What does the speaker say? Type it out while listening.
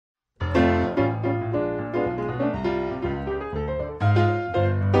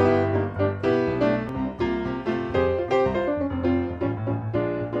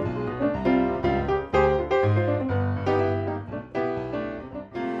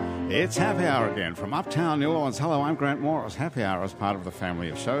It's Happy Hour again from Uptown New Orleans. Hello, I'm Grant Morris. Happy Hour is part of the family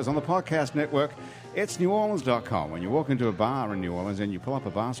of shows on the podcast network. It's neworleans.com. When you walk into a bar in New Orleans and you pull up a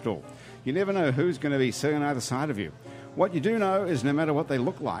bar stool, you never know who's going to be sitting on either side of you. What you do know is no matter what they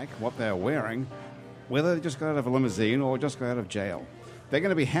look like, what they're wearing, whether they just got out of a limousine or just got out of jail, they're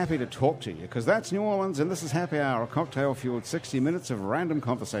going to be happy to talk to you because that's New Orleans and this is Happy Hour, a cocktail-fueled 60 minutes of random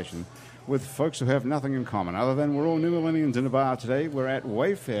conversation with folks who have nothing in common other than we're all New Orleanians in a bar today. We're at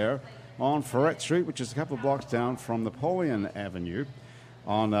Wayfare on Ferret Street, which is a couple of blocks down from Napoleon Avenue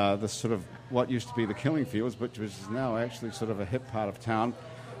on this sort of what used to be the Killing Fields, which is now actually sort of a hip part of town.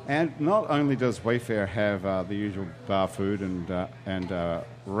 And not only does Wayfare have the usual bar food and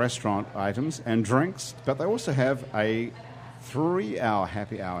restaurant items and drinks, but they also have a 3-hour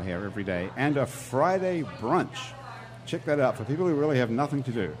happy hour here every day and a Friday brunch. Check that out for people who really have nothing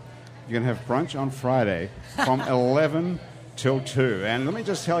to do. You can have brunch on Friday from 11 till 2. And let me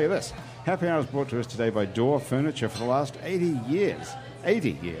just tell you this. Happy Hour is brought to us today by Door Furniture for the last 80 years.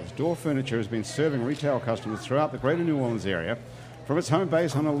 80 years. Door Furniture has been serving retail customers throughout the greater New Orleans area from its home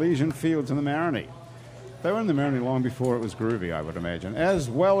base on Elysian Fields in the Marigny. They were in the Marigny long before it was groovy, I would imagine, as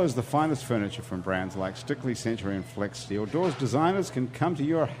well as the finest furniture from brands like Stickley, Century, and Flex Steel. Doors designers can come to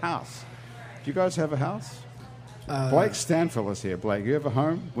your house. Do you guys have a house? Blake Stanfill is here. Blake, you have a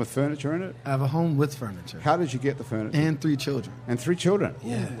home with furniture in it? I have a home with furniture. How did you get the furniture? And 3 children. And 3 children?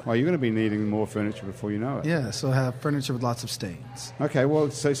 Yeah. Well, you're going to be needing more furniture before you know it. Yeah, so I have furniture with lots of stains. Okay,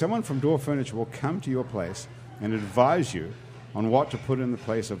 well, so someone from Door Furniture will come to your place and advise you on what to put in the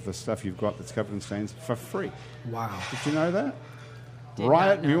place of the stuff you've got that's covered in stains for free. Wow. Did you know that? Did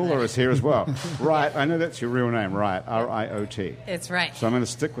Riot not know Mueller that. is here as well. Riot, I know that's your real name, Riot, R-I-O-T. It's right. So I'm going to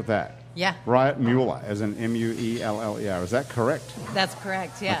stick with that. Yeah. Riot Mueller, as in M-U-E-L-L-E-R. Is that correct? That's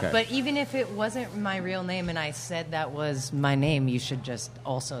correct, yeah. Okay. But even if it wasn't my real name and I said that was my name, you should just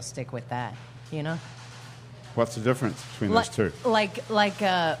also stick with that, you know? What's the difference between those two?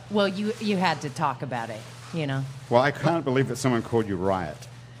 Well, you had to talk about it, you know? Well, I can't believe that someone called you Riot.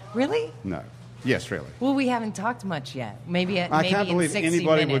 Really? No. Yes, really. Well, we haven't talked much yet. Maybe I maybe can't in believe 60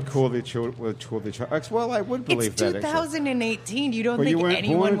 anybody minutes. would call their child. Well, I would believe It's that. 2018. You don't Well, you think weren't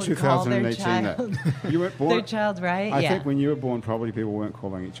anyone born in would call their 2018. child You weren't born. their child, right? I yeah. think when you were born, probably people weren't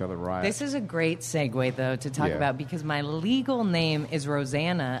calling each other Riot. This is a great segue, though, to talk Yeah. about because my legal name is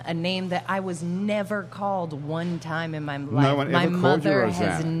Rosanna, a name that I was never called one time in my life. No one my ever called you mother has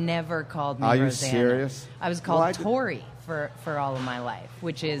Rosanna? never called me Are you Rosanna. serious? I was Well, called Tori for all of my life,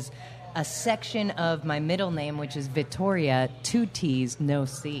 which is a section of my middle name, which is Vittoria, 2 T's, no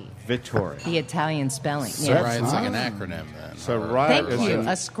C. Vittoria. The Italian spelling. So Yeah. that's Right, it's like an nice. acronym then. So Riot Thank is you. an,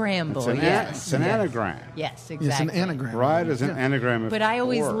 A scramble. it's an, yes. it's an anagram. Yes, exactly. It's an anagram. Riot is an anagram of But I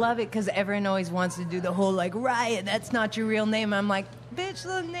always Tori. love it because everyone always wants to do the whole like Riot. That's not your real name. I'm like, bitch,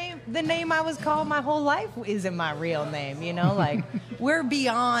 the name I was called my whole life isn't my real name. You know, like we're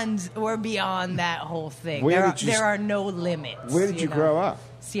beyond that whole thing. Where There are no limits. Where did you know? grow up?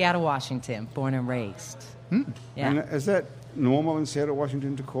 Seattle, Washington, born and raised. Yeah. And is that normal in Seattle,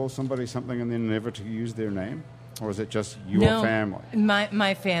 Washington, to call somebody something and then never to use their name? Or is it just your family?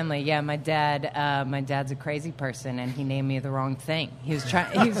 My family, yeah. My dad's a crazy person, and he named me the wrong thing. He was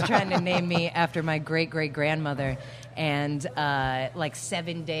trying to name me after my great-great-grandmother, and like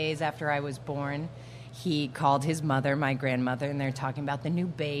 7 days after I was born, he called his mother, my grandmother, and they're talking about the new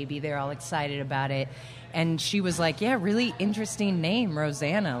baby. They're all excited about it. And she was like, yeah, really interesting name,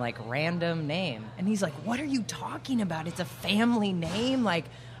 Rosanna, like random name. And he's like, what are you talking about? It's a family name? Like,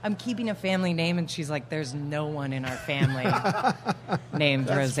 I'm keeping a family name. And she's like, there's no one in our family named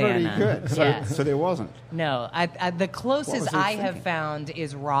That's Rosanna. pretty good. So, Yeah. so there wasn't. No, the closest he I have thinking? found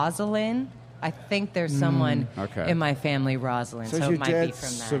is Rosalind. I think there's someone okay. in my family, Rosalind, So, so your it might be dad's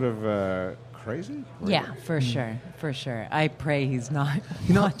from that. sort of crazy? Yeah, for sure. I pray he's not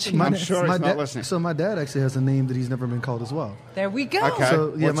You know, watching. I'm sure he's not listening. So my dad actually has a name that he's never been called as well. There we go. Okay.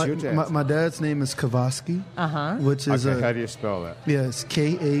 So yeah, What's your dad's? my dad's name is Kavoski, which is Okay, how do you spell that? it's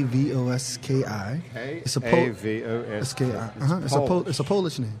Kavoski. It's a K-A-V-O-S-K-I. It's a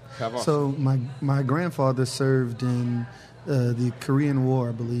Polish name. Kavoski. So my grandfather served in the Korean War,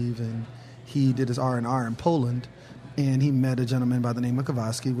 I believe, and he did his R&R in Poland, and he met a gentleman by the name of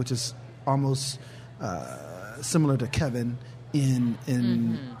Kavoski, which is almost similar to Kevin in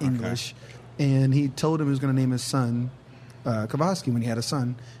English. And he told him he was going to name his son Kavoski when he had a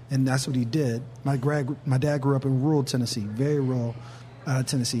son, and that's what he did. My dad grew up in rural Tennessee, very rural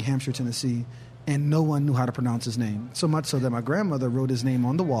Tennessee, Hampshire, Tennessee, and no one knew how to pronounce his name. So much so that my grandmother wrote his name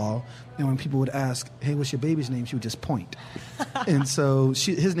on the wall, and when people would ask, hey, what's your baby's name, she would just point. And so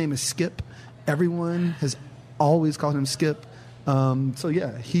his name is Skip. Everyone has always called him Skip. So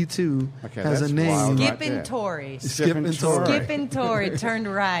yeah, he too has that's a name. wild, right? Skip and there. Tory. Skip and Tory. Skip and Tory turned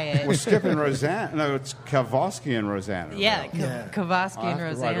Riot. Well, Skip and Rosanna. No, it's Kavoski and Rosanna. Yeah, really. Kavoski I and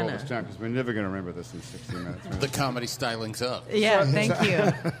have to write all this Rosanna. down because we're never going to remember this in 60 minutes. The comedy styling's up. Yeah, thank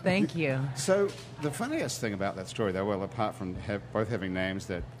you. Thank you. So the funniest thing about that story, though, well, apart from both having names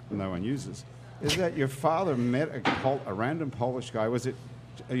that no one uses, is that your father met a random Polish guy. Was it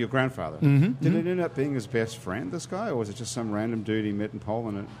your grandfather? Mm-hmm, Did it end up being his best friend, this guy, or was it just some random dude he met in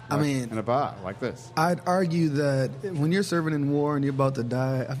Poland in a bar like this? I'd argue that when you're serving in war and you're about to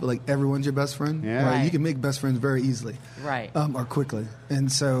die, I feel like everyone's your best friend. Yeah. Right? Right. You can make best friends very easily. Right. Or quickly.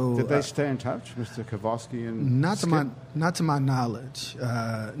 And so... Did they stay in touch, Mr. Kavoski and Not to Skip? not to my knowledge.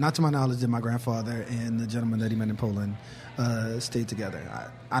 Not to my knowledge did my grandfather and the gentleman that he met in Poland stay together.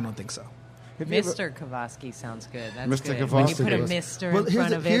 I don't think so. Have you ever- Mr. Kavoski sounds good. That's Mr. good. When you Kavoski put a was- Mr. Well, in here's front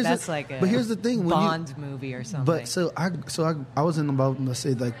the- of here's it, the- that's like a but here's the thing, when you- Bond movie or something. But I was in about, let's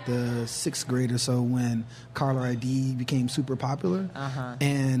say, like the 6th grade or so when Caller ID became super popular,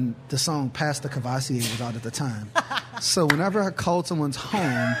 and the song "Past the Kavossier" was out at the time. So whenever I called someone's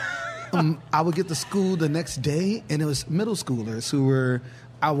home, I would get to school the next day, and it was middle schoolers who were.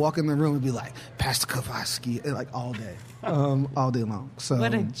 I walk in the room and be like, "Past the Kavoski," like all day long. So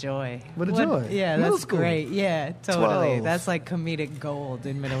what a joy. What a joy. Yeah, Middle that's school. great. Yeah, totally. 12. That's like comedic gold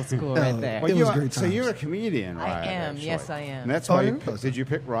in middle school right there. It was great So times. you're a comedian, I Riot? am. Actually. Yes, I am. And that's Oh, why you're did you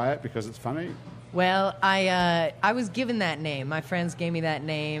pick Riot because it's funny? Well, I was given that name. My friends gave me that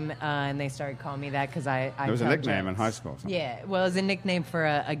name, and they started calling me that because I It was a tell nickname in jokes. high school. or something. Yeah, well, it was a nickname for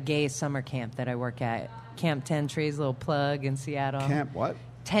a gay summer camp that I work at. Camp 10 Trees, little plug in Seattle. Camp what?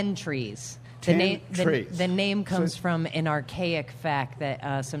 10 Trees. 10 trees. The name comes So- from an archaic fact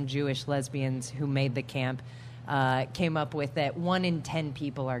that some Jewish lesbians who made the camp came up with, that 1 in 10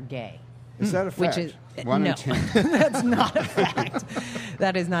 people are gay. Is that a fact? Which is 1 no, in 10. that's not a fact.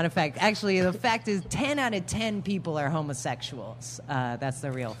 That is not a fact. Actually, the fact is 10 out of 10 people are homosexuals. That's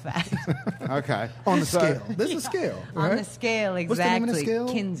the real fact. Okay. On the So- scale. There's a scale, right? On the scale, exactly. What's the name of the scale?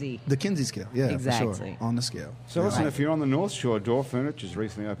 Kinsey. The Kinsey scale, yeah, for Exactly. sure. On the scale. So listen, if you're on the North Shore, Door Furniture's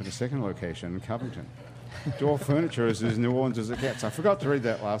recently opened a second location in Covington. Door Furniture is as New Orleans as it gets. I forgot to read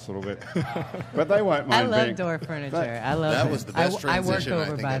that last little bit, but they won't mind. I love being, door furniture. I love That it. was the best I work transition over I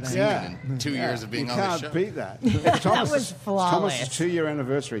think by I've them. seen Yeah. in 2 years of being you on the can't show. beat that. It's Thomas' was flawless. Thomas' 2-year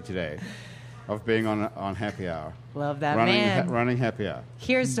anniversary today of being on Happy Hour. Love that running, man. running Happy Hour.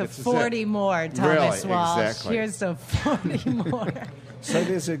 Here's to It's just 40 it. more, Thomas Really, Walsh. exactly. Here's to 40 more. So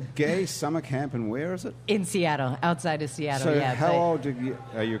there's a gay summer camp, and where is it? In Seattle, outside of Seattle, So yeah. how but- old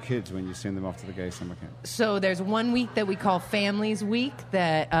are your kids when you send them off to the gay summer camp? So there's 1 week that we call Families Week,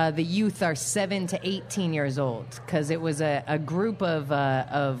 that the youth are 7 to 18 years old, because it was a group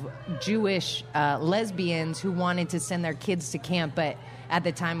of Jewish lesbians who wanted to send their kids to camp, but at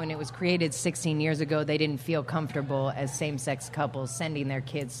the time when it was created 16 years ago, they didn't feel comfortable as same-sex couples sending their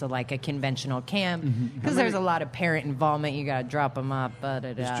kids to like a conventional camp, because there's a lot of parent involvement. You got to drop them up.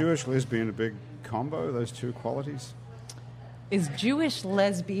 Is Jewish lesbian a big combo, those two qualities? Is Jewish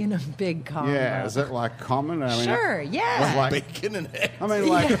lesbian a big combo? Yeah, is it like common? I mean, Sure, yeah. Like, Bacon and eggs. I mean,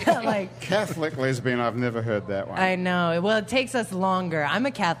 like, Yeah, like Catholic lesbian, I've never heard that one. I know. Well, it takes us longer. I'm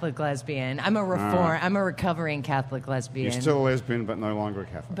a Catholic lesbian. I'm a I'm a recovering Catholic lesbian. You're still a lesbian, but no longer a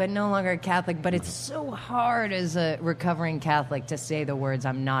Catholic. but no longer a Catholic. But it's so hard as a recovering Catholic to say the words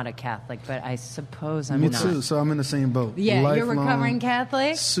 "I'm not a Catholic," but I suppose I'm Me not. too, so I'm in the same boat. Yeah, you're Lifelong recovering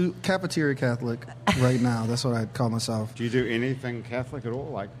Catholic. Cafeteria Catholic right now. That's what I call myself. Do you do anything Catholic at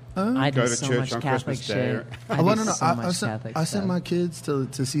all? Like I go do to so church much on Catholic Christmas Day? shit. I Well, do no, so much Catholic I sent stuff. my kids to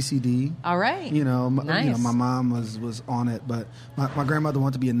CCD. All right. You know, Nice. my mom was on it, but my grandmother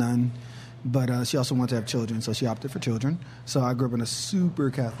wanted to be a nun, but she also wanted to have children, so she opted for children. So I grew up in a super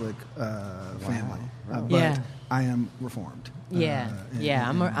Catholic family, but Yeah. I am Reformed. Yeah,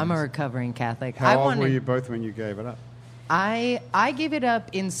 I'm a recovering Catholic. How old wanted- were you both when you gave it up? I gave it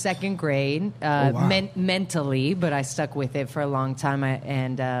up in 2nd grade, wow. mentally, but I stuck with it for a long time.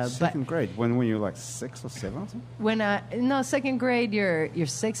 But Second grade. When were you like 6 or 7 or something? when no 2nd grade, you're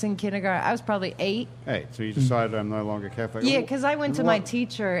 6 in kindergarten. I was probably 8. Hey, so you decided I'm no longer Catholic? Yeah, because I went to my What-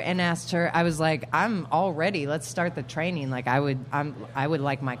 teacher and asked her. I was like, I'm all ready. Let's start the training. Like I would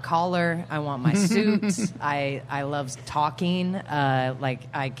like my collar. I want my suits. I love talking. Like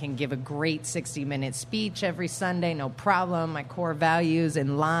I can give a great 60-minute speech every Sunday, no problem. My core values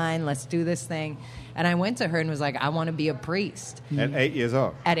in line. Let's do this thing. And I went to her and was like, I want to be a priest. At 8 years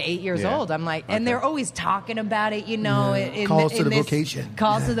old. At 8 years Yeah. old. I'm like, and Okay. they're always talking about it, you know. Yeah. Calls to the vocation.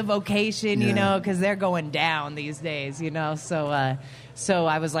 Calls to the vocation, you Yeah. know, because they're going down these days, you know. So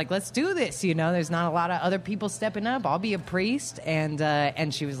I was like, let's do this, you know. There's not a lot of other people stepping up. I'll be a priest.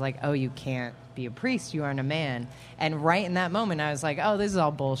 And she was like, oh, you can't be a priest. You aren't a man. And right in that moment, I was like, oh, this is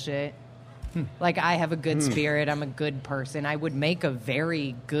all bullshit. Like, I have a good spirit. I'm a good person. I would make a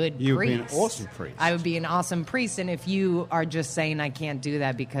very good priest. You would be an awesome priest. I would be an awesome priest. And if you are just saying I can't do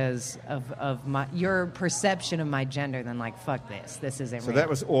that because of your perception of my gender, then, like, fuck this. This isn't So real. that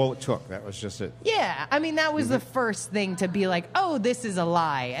was all it took. That was just it. Yeah, I mean, that was the first thing to be like, oh, this is a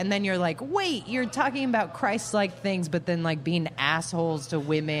lie. And then you're like, wait, you're talking about Christ-like things, but then, like, being assholes to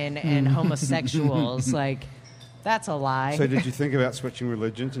women and homosexuals. Like, that's a lie. So did you think about switching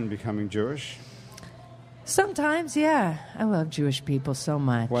religions and becoming Jewish? Sometimes, yeah. I love Jewish people so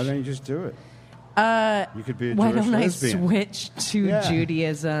much. Why don't you just do it? You could be a Why Jewish don't lesbian. I switch to Yeah.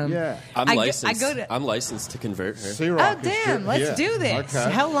 Judaism? Yeah. I'm I licensed. go to- I'm licensed to convert her. C-Rock Oh, is damn, Jew- let's yeah. do this.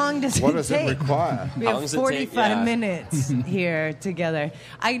 Okay. How long does What it does take? it require? We How long have does it take? 45 Yeah. minutes here together.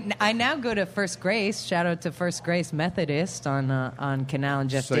 I now go to First Grace. Shout out to First Grace Methodist on Canal and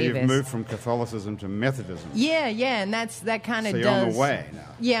Jeff So Davis. you've moved from Catholicism to Methodism. Yeah, and that kind of So does. you're on the way now.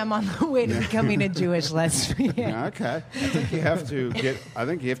 Yeah, I'm on the way to becoming a Jewish lesbian. Yeah, okay. I think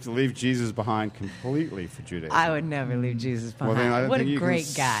you have to leave Jesus behind completely for Judaism. I would never leave Jesus behind. Well, then I don't What think a you great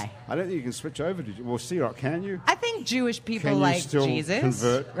can, guy. I don't think you can switch over to. Well, C-Rock, can you? I think Jewish people Can you like still Jesus,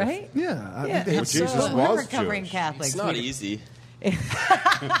 convert? right? Yeah, I Yeah, think they have Well, Jesus so was we're recovering Jewish. Catholics. It's not We- easy.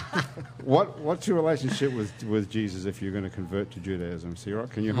 What's your relationship with Jesus if you're going to convert to Judaism, C-Rock?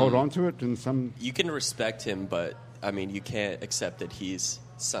 Can you hold on to it in some? You can respect him, but I mean, you can't accept that he's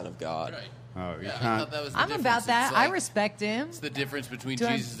Son of God. Right. Oh, you Yeah, I can't. thought that was the I'm difference. about that. It's I like- respect him. It's the difference between Do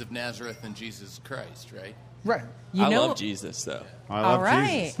I- Jesus of Nazareth and Jesus Christ, right? right. You I know, love Jesus, though. I love all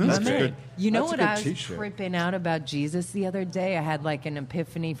right, Jesus. That's my man. good. You know That's a what good I was t-shirt. tripping out about Jesus the other day? I had like an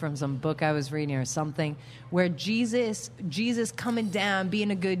epiphany from some book I was reading or something, where Jesus coming down,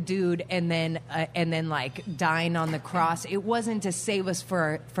 being a good dude, and then like dying on the cross. It wasn't to save us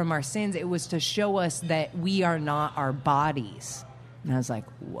from our sins. It was to show us that we are not our bodies. And I was like,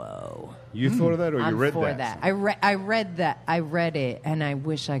 whoa. You thought of that, or you I'm read for that? that. I read that. I read it, and I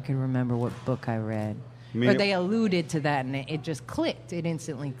wish I could remember what book I read. mean But it- they alluded to that, and it just clicked. It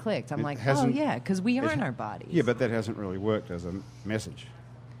instantly clicked. I'm It like, oh, hasn't- yeah, because we it- aren't our bodies. Yeah, but that hasn't really worked as a message.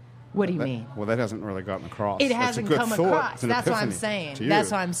 What do you That- mean? Well, that hasn't really gotten across. It It's a hasn't good come thought. across. It's an That's what I'm epiphany saying. to you.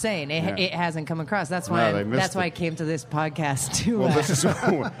 That's what I'm saying. Yeah. It hasn't come across. That's No, why. they missed That's why it. I came to this podcast to. Well, this is to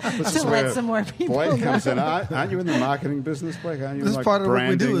where let some more people Blake know. comes in. Aren't you in the marketing business, Blake? Aren't you This in, is part of what we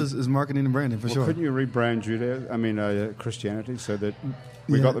branding? do is marketing and branding for Well, sure. couldn't you rebrand Christianity so that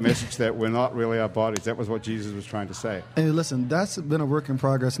we Yeah. got the message that we're not really our bodies? That was what Jesus was trying to say. Hey, listen, that's been a work in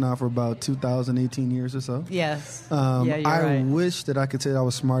progress now for about 2,018 years or so. Yes. Yeah, you're I right. wish that I could say I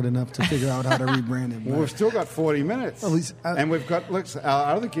was smart enough to figure out how to rebrand it. Well, but we've still got 40 minutes. At least, and we've got, look,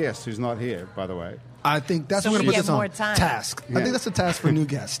 our other guest who's not here, by the way. I think that's So what we we're going get to more put this time. on task. Yeah. I think that's a task for a new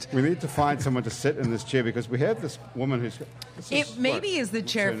guest. We need to find someone to sit in this chair because we have this woman who's. It maybe is the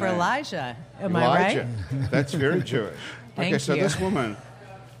what's chair her for name? Elijah. Am Elijah. I right? That's very Jewish. Okay, Thank so you. this woman,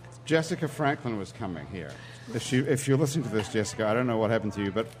 Jessica Franklin, was coming here. If you're listening to this, Jessica, I don't know what happened to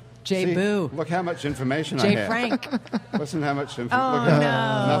you, but Jay see, Boo. Look how much information I Jay have. Frank. Listen how much information. Oh, look,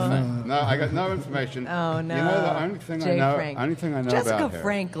 no. Nothing. No, I got no information. Oh no! You know the only thing Jay I know. Frank. Only thing I know Jessica about her.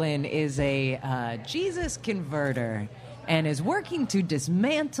 Franklin is a Jesus converter and is working to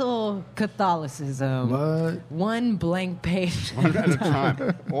dismantle Catholicism. What? One blank page. One at a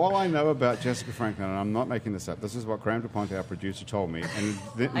time. All I know about Jessica Franklin, and I'm not making this up, this is what Graham DePonte, our producer, told me, and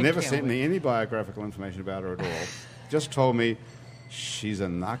I never can't sent me wait. any biographical information about her at all. Just told me she's a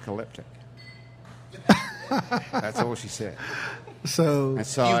narcoleptic. That's all she said. So, And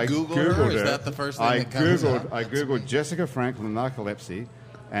so You I Googled her, Googled or is her. that the first thing I that comes Googled, up? I Googled Jessica Franklin narcolepsy,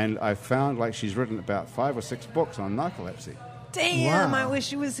 and I found like she's written about 5 or 6 books on narcolepsy. Damn! Wow. I wish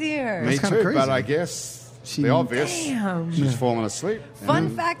she was here. Me kinda too, crazy. but I guess She- the obvious. Damn. She's fallen asleep. Fun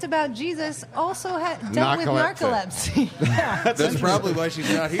And fact about Jesus: also dealt with Narcolepsy. narcolepsy. Yeah. That's probably why she's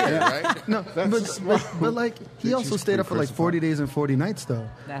not here, right? no, but like he She's also stayed up for like crucified. 40 days and 40 nights, though.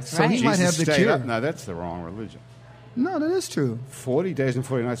 That's so right. he might have Jesus the stayed cure. up. No, that's the wrong religion. No, that is true. 40 days and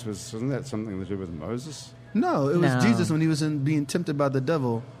 40 nights wasn't that something to do with Moses? No, it was No. Jesus when he was being tempted by the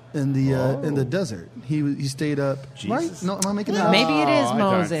devil in the desert. He stayed up. Jesus. Right? No, am I making that up? Maybe it is I don't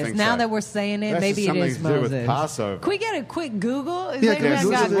Moses. think Now so. that we're saying it, That's maybe just it is something to do with Moses. Passover. Can we get a quick Google? Is Yeah, anyone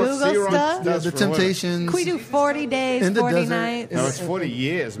Google got it. Google See what stuff? does The for a living. Temptations. Can we do 40 days, In the 40 desert. nights? No, it's 40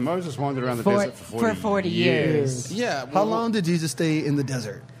 years. Moses wandered around the desert for 40 years. Yeah. How long did Jesus stay in the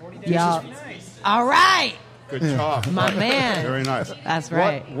desert? Y'all. All right. Good job. My man. Very nice. That's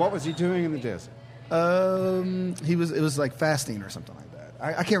right. What was he doing in the desert? It was like fasting or something like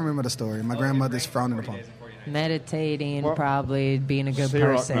that. I can't remember the story. My grandmother's frowning upon it. Meditating, Well, probably being a good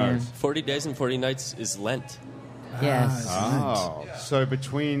Sirach person. knows. 40 days and 40 nights is Lent. Yes. Oh, so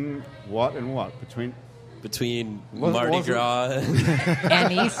between what and what? Between Was- Mardi was it- Gras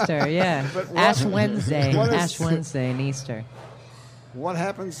And Easter, yeah. But Ash what- Wednesday. what is- Ash Wednesday and Easter. What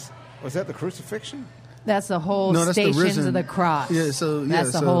happens? Was that the crucifixion? That's the whole No, that's the Stations risen. of the Cross. Yeah, so- yeah,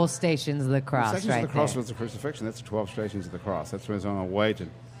 That's the so- whole Stations of the Cross Stations right of the cross there. was the crucifixion. That's the 12 stations of the cross. That's when it's on a way to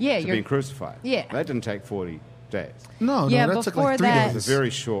you're- being crucified. Yeah. That didn't take 40 days. No, Yeah, that took before like 3 that- It days. was a very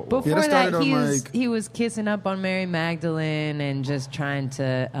short one. Before that started that, on, he was kissing up on Mary Magdalene and just trying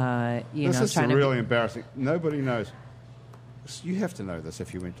to, This is trying to. really embarrassing. Nobody knows. You have to know this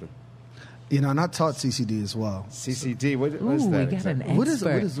if you went to And I taught CCD as well. CCD. What is Ooh, that? we got exactly? an What is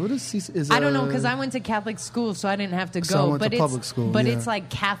CCD? Is, I don't know because I went to Catholic school, so I didn't have to go. So I went but to it's public school, But yeah. it's like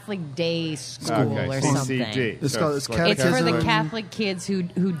Catholic day school Okay, or CCD. something. It's So called- it's it's like It's for the Catechism. Catholic kids who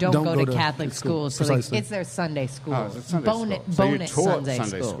don't go to Catholic school, so Precisely. it's their Sunday school. Oh, it's Sunday bonus, school. So you bonus taught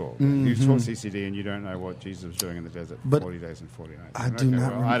Sunday school. You taught CCD and you don't know what Jesus was doing in the desert for But 40 days and 40 nights. I do not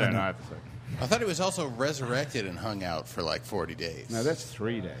Well, I don't remember know. that. I have to say. I thought he was also resurrected and hung out for like 40 days. No, that's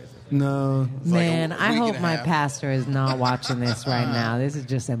 3 days. No. It's like a Man, I week hope and a my half. pastor is not watching this right now. This is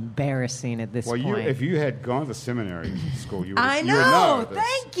just embarrassing at this Well, point. if you had gone to seminary school, you would, I you would know. this.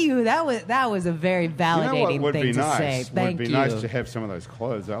 Thank you. That was a very You know validating what would thing be to nice? say. Thank would be you. nice to have some of those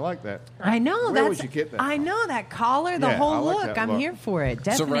clothes. I like that. I know. Where that's, would you get that I from? know that collar, the Yeah, whole I like look. that I'm look. here for it. So,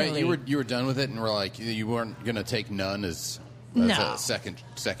 Definitely. right, you were done with it and were like, you weren't going to take none as No. a second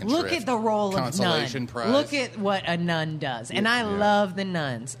Look shrift. at the role of consolation nun. prize. Look at what a nun does. And I love the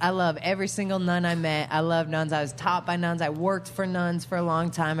nuns. I love every single nun I met. I love nuns. I was taught by nuns. I worked for nuns for a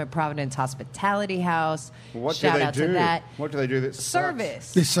long time at Providence Hospitality House. What Shout do they out do? to that. What do they do that sucks?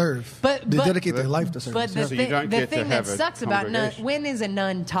 Service. They serve. But- they but- dedicate their life to service. But the So you don't thing, the get to thing that have a sucks about nun, congregation. when is a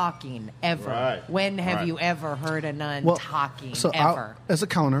nun talking ever? Right. When have Right. you ever heard a nun talking so ever? as a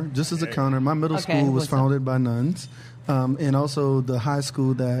counter, just as a counter, my middle Okay, school was what's up? founded by nuns, and also the high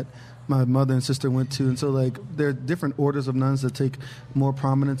school that my mother and sister went to. And so, like, there are different orders of nuns that take more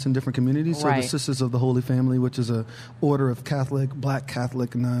prominence in different communities. So Right. the Sisters of the Holy Family, which is a order of Black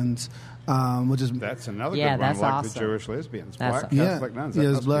Catholic nuns, which is That's another Yeah, good one, that's like awesome. the Jewish lesbians. That's Black yeah, Catholic nuns. That yeah,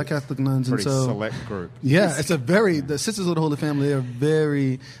 it's must Black be a Catholic nuns, and pretty so select group. yeah, it's a very the Sisters of the Holy Family are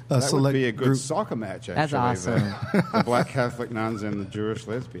very That select would be a good group. soccer match, actually. That's awesome. The Black Catholic nuns and the Jewish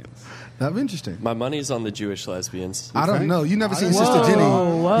lesbians. That'd be interesting. My money's on the Jewish lesbians. I don't think? know. You've never I seen don't Sister know. Jenny.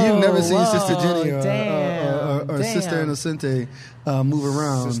 Whoa, You've never seen whoa, Sister Jenny or damn. Sister Innocente move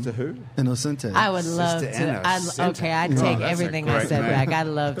around. Sister who? Innocente. I would love Sister to. Innocente. Okay, I'd Oh, take that's a everything I great said name. back. I'd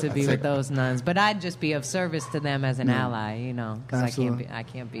love to be with those nuns, but I'd just be of service to them as an ally, because Absolutely. I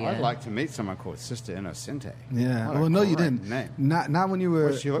can't be. I'd like to meet someone called Sister Innocente. Yeah. What a Well, no, you great didn't. Name. Not when you were.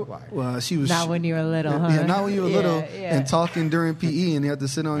 What'd she look like? Well, she was. Not when you were little, huh? Yeah, not when you were little Yeah. and talking during PE, and you had to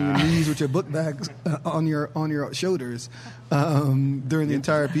sit on your knees with your book bags on your shoulders during the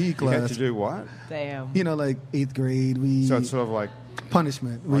entire PE You had class. to do what? Damn. Like 8th grade, we So it's sort of like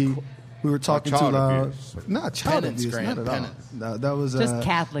punishment. Like- We were talking too child loud. abuse. Not child Penance, abuse, Grant, not at all. penance. That was Just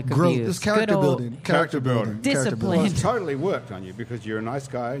Catholic growth. abuse. It's character Good old- building. Character building. Discipline. Well, And- it's totally worked on you because you're a nice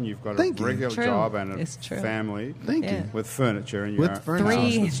guy and you've got Thank a you. regular True. job and a It's true. family Thank Yeah. you. with furniture and your With own furniture. house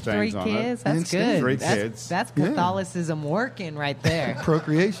Three with stains on kids. it. That's And stains. good. 3 That's- kids. That's Yeah. Catholicism working right there.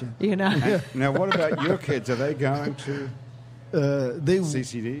 Procreation. You know. Now, what about your kids? Are they going to They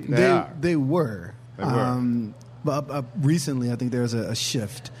CCD? They They are. they were. They were. But recently, I think there's a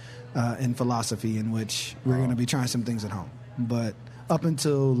shift in philosophy in which we're going to be trying some things at home. But up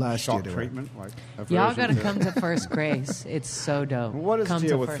until last year, Shock they were. treatment? Like a Y'all version gotta come to First Grace. It's so dope. What is come the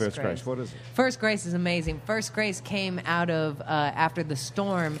deal to with First Grace? What is it? First Grace is amazing. First Grace came out of after the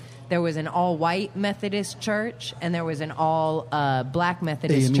storm. There was an all-white Methodist church and there was an all-black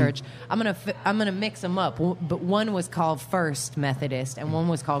Methodist A&E. church. I'm gonna mix them up. But one was called First Methodist and one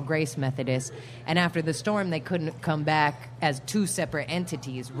was called Grace Methodist. And after the storm, they couldn't come back as two separate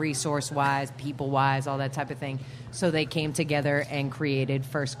entities, resource-wise, people-wise, all that type of thing. So they came together and created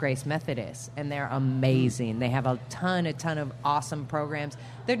First Grace Methodist, and they're amazing. They have a ton of awesome programs.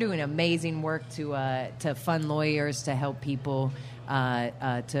 They're doing amazing work to fund lawyers to help people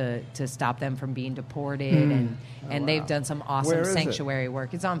to stop them from being deported, and they've done some awesome sanctuary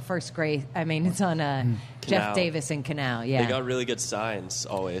work. It's on First Grace. I mean, it's on Jeff Davis and Canal. Yeah, they got really good signs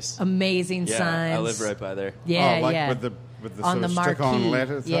always. Amazing signs. I live right by there. Yeah, with the on sort the of marquee. stick-on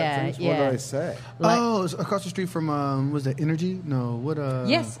letter type things? What do they say? It's across the street from, was that Energy? No, what?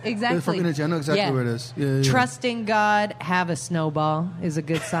 Yes, exactly. From Energy, I know exactly where it is. Yeah. Trust in God, have a snowball is a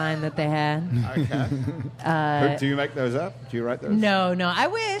good sign that they had. Okay. Do you make those up? Do you write those? No. I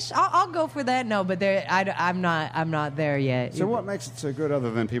wish. I'll go for that. No, but I'm not there yet. So what makes it so good other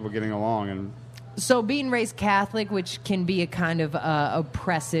than people getting along and... So being raised Catholic, which can be a kind of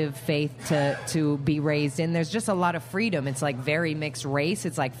oppressive faith to be raised in, there's just a lot of freedom. It's like very mixed race.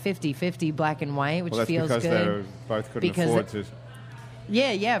 It's like 50-50 black and white, which feels good. They both couldn't afford to...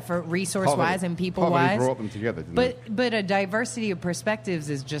 Yeah, for resource-wise and people-wise. Poverty brought them together, didn't it? But a diversity of perspectives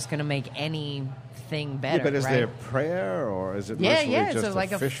is just going to make anything better, yeah, but is right? there prayer, or is it mostly just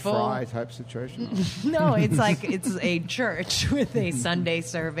like a fish fry type situation? No, it's like it's a church with a Sunday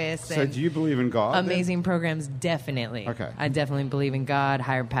service. So do you believe in God? Amazing programs, definitely. Okay. I definitely believe in God,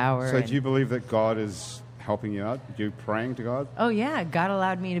 higher power. So do you believe that God is helping you out? Are you praying to God? Oh, yeah. God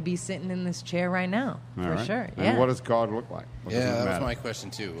allowed me to be sitting in this chair right now, for sure. And what does God look like? That was my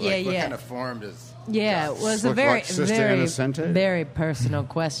question, too. Like, what kind of form does... Yeah, it was a very, like very personal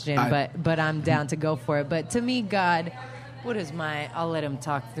question, but I'm down to go for it. But to me, God, I'll let him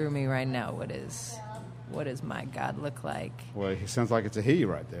talk through me right now. What does my God look like? Well, he sounds like it's a he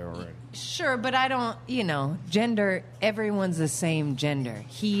right there already. Sure, but I don't, gender, everyone's the same gender.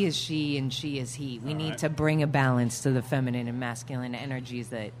 He is she and she is he. We need to bring a balance to the feminine and masculine energies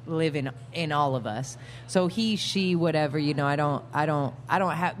that live in all of us. So he, she, whatever, I don't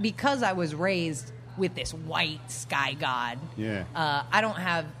have, because I was raised with this white sky God. Yeah. I don't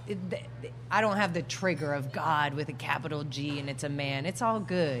have the trigger of God with a capital G and it's a man. It's all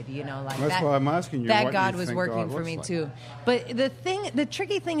good, like that's that. Why I'm asking you. That what God you was think working God for me like. too. But the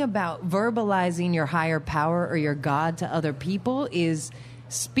tricky thing about verbalizing your higher power or your God to other people is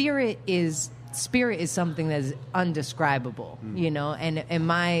spirit is something that is undescribable, and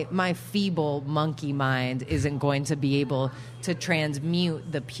my feeble monkey mind isn't going to be able to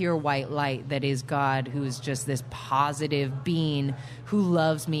transmute the pure white light that is God, who is just this positive being who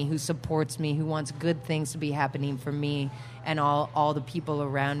loves me, who supports me, who wants good things to be happening for me and all the people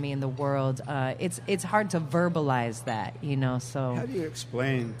around me in the world. It's hard to verbalize that, so. How do you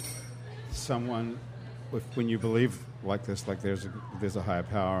explain someone when you believe like this, like there's a higher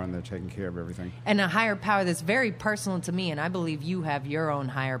power and they're taking care of everything? And a higher power that's very personal to me, and I believe you have your own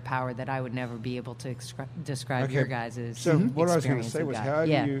higher power that I would never be able to describe your guys' So what I was going to say was, God.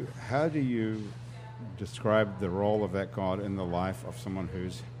 how do you describe the role of that God in the life of someone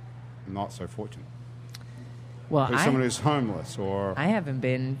who's not so fortunate? Well, someone who's homeless, or I haven't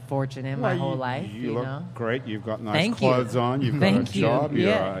been fortunate my whole life. You look great. You've got nice Thank clothes you. on. You've got a job.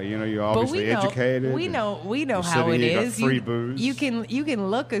 You're obviously educated. We know how it You got is. free booze. You can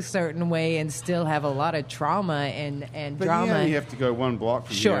look a certain way and still have a lot of trauma and but drama. But you have to go one block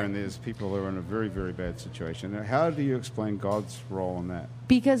from Sure. here, and there's people who are in a very, very bad situation. Now, how do you explain God's role in that?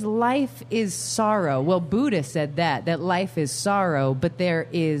 Because life is sorrow. Well, Buddha said that life is sorrow, but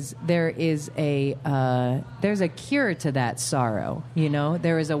there's a cure to that sorrow.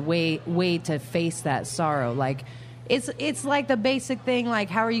 There is a way to face that sorrow. Like it's like the basic thing. Like,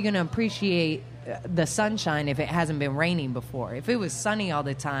 how are you going to appreciate the sunshine if it hasn't been raining before? If it was sunny all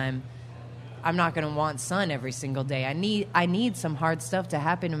the time, I'm not going to want sun every single day. I need some hard stuff to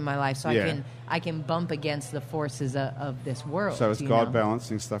happen in my life so I can bump against the forces of this world. So is God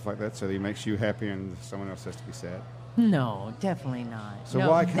balancing stuff like that so that he makes you happy and someone else has to be sad? No, definitely not. So no.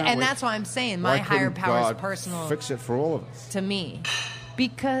 why can't that's why I'm saying my higher power is personal. Fix it for all of us. To me.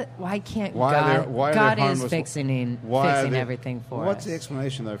 Because why can't God? God is fixing everything for us. What's the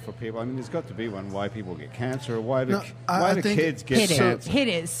explanation though for people? I mean, there's got to be one. Why people get cancer? Why do kids get cancer? Hit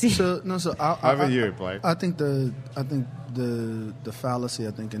it. Over you, Blake. I think the fallacy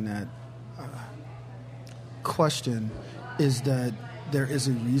in that question is that there is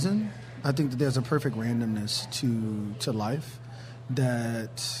a reason. I think that there's a perfect randomness to life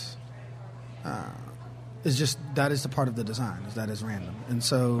that. It's just that is the part of the design, is that is random. And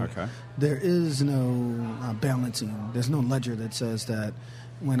so there is no balancing. There's no ledger that says that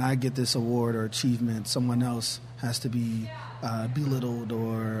when I get this award or achievement, someone else has to be belittled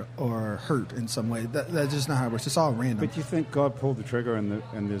or hurt in some way. That's just not how it works. It's all random. But you think God pulled the trigger and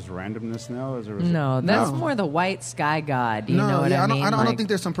there's randomness now as a result? No, that's more the white sky God. You know what I mean? I don't think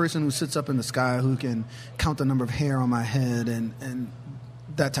there's some person who sits up in the sky who can count the number of hair on my head and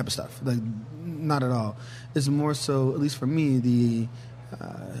that type of stuff. Like, not at all. It's more so, at least for me, the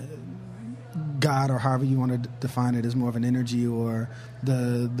God, or however you want to define it, is more of an energy, or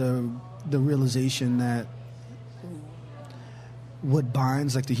the realization that what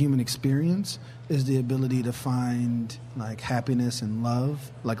binds like the human experience is the ability to find like happiness and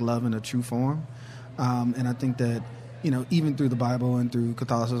love, like love in a true form. And I think that, even through the Bible and through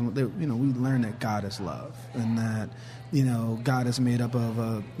Catholicism, we learn that God is love, and that, God is made up of,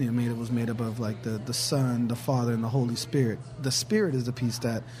 was made up of like the Son, the Father, and the Holy Spirit. The Spirit is the piece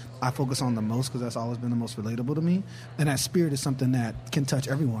that I focus on the most, because that's always been the most relatable to me. And that Spirit is something that can touch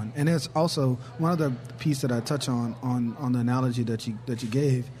everyone. And there's also one other piece that I touch on the analogy that you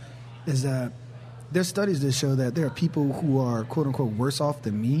gave, is that there's studies that show that there are people who are quote unquote worse off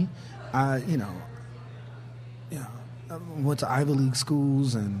than me. I went to Ivy League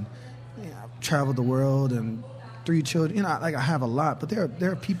schools, and I've traveled the world, and 3 children. I have a lot, but there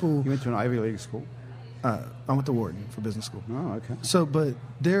are people. You went to an Ivy League school? I went to Wharton for business school. Oh, okay. So, but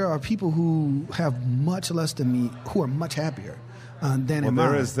there are people who have much less than me who are much happier than in mine.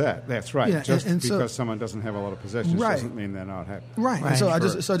 Well, there is that. That's right. Yeah, just and because someone doesn't have a lot of possessions doesn't mean they're not happy. Right. And so I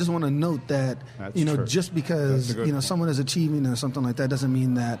True. just want to note that That's true. just because someone is achieving or something like that doesn't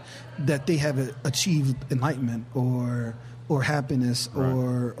mean that they have achieved enlightenment or happiness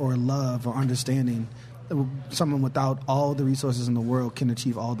or love or understanding. Someone without all the resources in the world can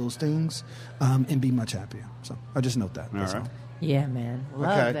achieve all those things and be much happier. So I just note that. That's all. Yeah, man.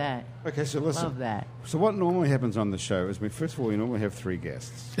 Love that. Okay, so listen. Love that. So what normally happens on the show is, first of all, we normally have 3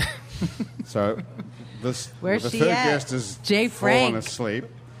 guests. So the Where's third she at? guest is Jay fallen Frank. asleep.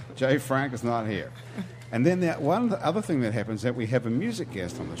 Jay Frank is not here. And then the other thing that happens is that we have a music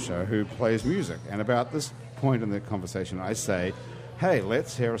guest on the show who plays music. And about this point in the conversation, I say, hey,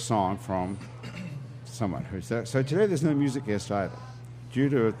 let's hear a song from someone who's there. So today there's no music guest either, due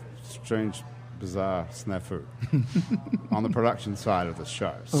to a strange, bizarre snafu on the production side of the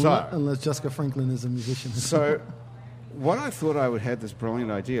show. Unless Jessica Franklin is a musician. So what I thought I would have this brilliant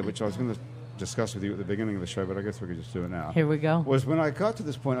idea, which I was going to discuss with you at the beginning of the show, but I guess we could just do it now. Here we go. Was when I got to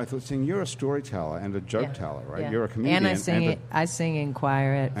this point, I thought, seeing you're a storyteller and a joke teller, right? Yeah. You're a comedian. And I sing in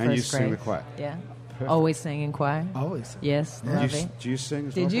choir at and First Grace. you sing the choir. Yeah. Perfect. Always sing in choir. Always. Yes, Yeah. love it. Do you sing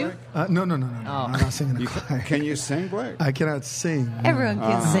as Did well, you? Blake? No. Oh. I'm not singing a choir. Can you sing, Blake? I cannot sing. Everyone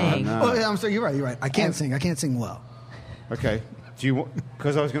can sing. no. Oh, yeah, I'm sorry. You're right. I can't sing. I can't sing well. Okay. Do you?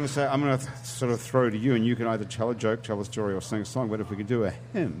 Because I was going to say, I'm going to sort of throw to you, and you can either tell a joke, tell a story, or sing a song. But if we could do a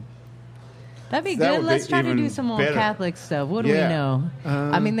hymn, That'd be That good. would Let's be try to even do some more better. Catholic stuff. What do we Yeah. know?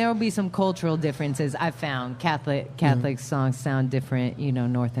 I mean, there will be some cultural differences. I found Catholic songs sound different,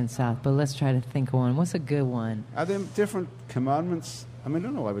 north and south. But let's try to think of one. What's a good one? are there different commandments? I mean, I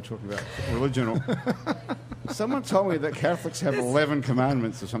don't know why we're talking about religion. Someone told me that Catholics have 11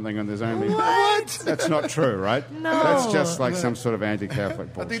 commandments or something, and there's only... What? That's not true, right? No. That's just like some sort of anti-Catholic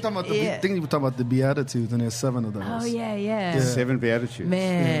I bullshit. think you were talking about the Beatitudes, and there's 7 of those. Oh, yeah. 7 Beatitudes.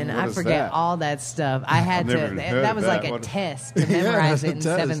 Man, What I is forget that? all that stuff. I had I've never even to. heard That of was that. like a What- test to Yeah, memorize that's it in a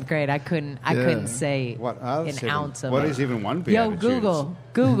test. 7th grade. I couldn't say What are an 7? ounce of What it. is even one Yo, Beatitudes?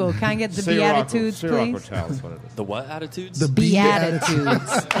 Google. Can I get the Beatitudes, Sirocco please? tells what it is. The what attitudes? The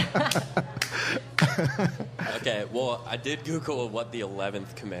Beatitudes. Okay, well, I did Google what the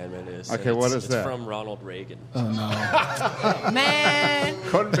 11th commandment is. Okay, and what it's is that? It's from Ronald Reagan. Man,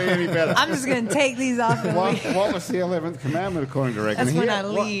 Couldn't be any better. I'm just going to take these off and leave. What was the 11th commandment according to Reagan? That's when I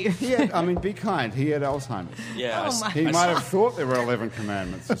leave. Be kind. He had Alzheimer's. Yeah, Oh, my He might have thought there were 11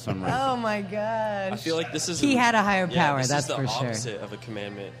 commandments for some reason. Oh, my gosh. I feel like this is... He had a higher power, this that's is for the sure. opposite of a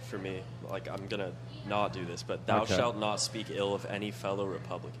commandment for me. Like, I'm going to not do this, but thou Okay. shalt not speak ill of any fellow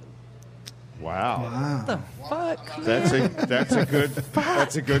Republican. Wow. What the fuck?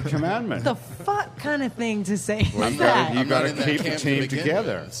 That's a good commandment. The fuck kind of thing to say is Well, that? you I'm got not to in that keep the camp to team begin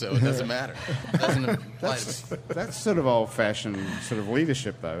together. with, so it doesn't matter. It doesn't apply to me. That's sort of old-fashioned sort of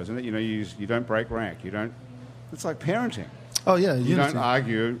leadership, though, isn't it? You don't break rank. You don't. It's like parenting. Oh, yeah. You don't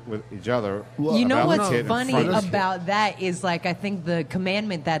argue with each other. Well, You know about the what's kid in funny front of the kid. about that is, like, I think the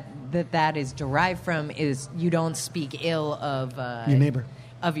commandment that is derived from is you don't speak ill of your neighbor.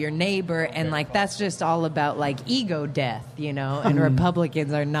 Of your neighbor, and like that's just all about like ego death, and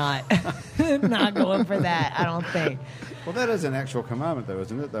Republicans are not not going for that, I don't think. Well, that is an actual commandment, though,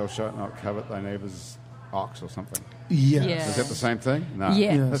 isn't it? Thou shalt not covet thy neighbor's ox or something. Yes. Yeah. Is that the same thing? No.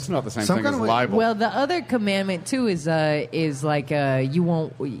 Yeah. Yes. That's not the same Some thing kind as of way- libel. Well, the other commandment too is like you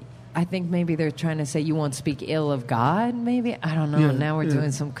won't. I think maybe they're trying to say you won't speak ill of God, maybe? I don't know. Yeah, Now we're yeah.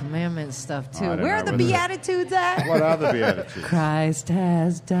 doing some commandment stuff, too. I don't Where are know the whether- Beatitudes at? What are the Beatitudes? Christ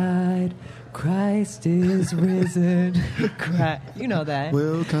has died. Christ is risen. You know that.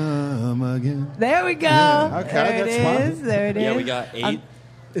 Will come again. There we go. Yeah, okay, there that's it fine. is. There it is. Yeah, we got eight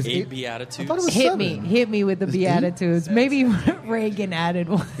It's eight? Beatitudes. I thought it was Hit 7. me. Hit me with the It's Beatitudes. Maybe Reagan added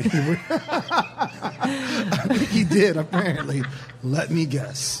one. I think he did, apparently. Let me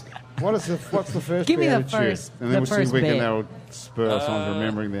guess. What's the first Give me the Beatitude? first- And then the we'll see if first we can bit. now spur us on to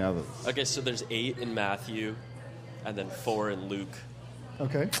remembering the others. Okay, so there's 8 in Matthew, and then 4 in Luke.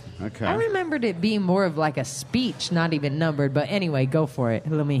 Okay. Okay. I remembered it being more of like a speech, not even numbered. But anyway, go for it.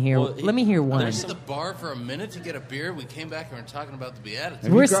 Let me hear. Well, let me hear one. Went to the bar for a minute to get a beer. We came back and we're talking about the Beatitudes.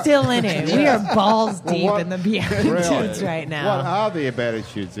 Have We're you got- still in it. We are balls deep what- in the Beatitudes Really? right now. What are the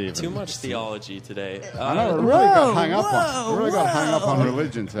Beatitudes even? Too much theology today. I know, it really got hung up on. Really got hung up on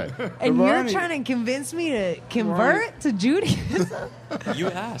religion today. And But we're you're only- trying to convince me to convert to Judaism? You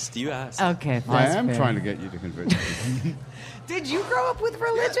asked. Okay, I that's am fair. trying to get you to convince me. Did you grow up with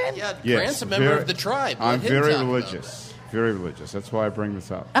religion? Yeah, Yes, Grant's a member very- of the tribe. I'm Let him very talk about religious. Very religious. That's why I bring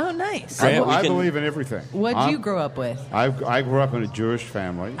this up. Oh, nice. Grant, we I can- believe in everything. What'd you grow up with? I grew up in a Jewish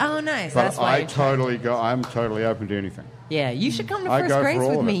family. Oh, nice. But That's why. I'm totally open to anything. Yeah, you should come to I First go Grace for all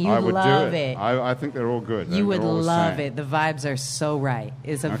with of me. it. You I would love do it. I think they're all good. You would They're all the love same. it. The vibes are so right.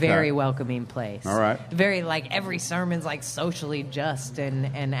 It's a Okay. very welcoming place. All right. Very like every sermon's like socially just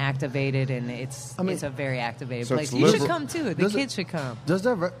and activated, and it's a very activated So place. it's You should liberal. come too. The Does it- kids should come. Is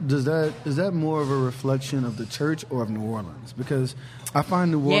that more of a reflection of the church or of New Orleans? Because I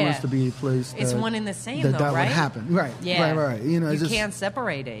find New Orleans to be a place It's that, one and the same, that though, right? would happen. Right. Yeah. Right. You know, you it's just, can't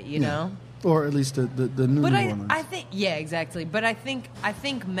separate it. You know. or at least the new But New I Orleans. think exactly. But I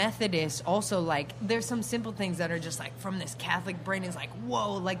think Methodists also like there's some simple things that are just like from this Catholic brain is like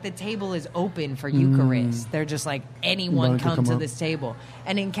whoa, like the table is open for Eucharist. They're just like anyone Anyone can come come to up. this table.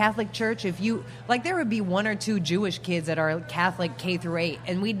 And in Catholic Church, if you like, there would be 1 or 2 Jewish kids that are Catholic K through 8,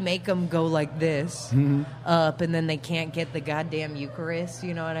 and we'd make them go like this up, and then they can't get the goddamn Eucharist.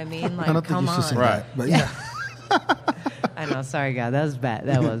 You know what I mean? Like, I don't think come you should on. say Right. that. But yeah. I know. Sorry, God. That was bad.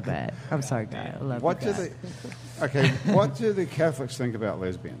 That was bad. I'm sorry, God. I love What you, do God. what do the Catholics think about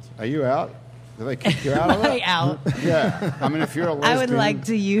lesbians? Are you out? Do they kick you out of Way it? out. Yeah. I mean, if you're a lesbian, I would like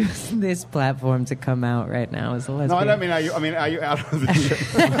to use this platform to come out right now as a lesbian. No, I don't mean. Are you out of the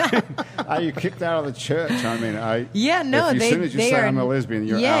church? Are you kicked out of the church? I mean, Yeah, no, as they soon as you they say are. I'm a lesbian,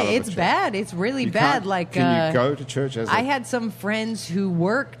 you're yeah, out of the it's church. bad. It's really You bad. can't- Like, can you go to church as I had some friends who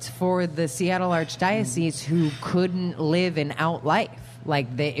worked for the Seattle Archdiocese who couldn't live an out life.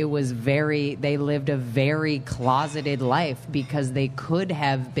 Like they lived a very closeted life because they could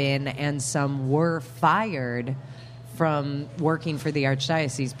have been, and some were fired from working for the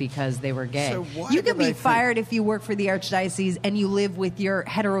Archdiocese because they were gay. So why You do can be they fired if you work for the Archdiocese and you live with your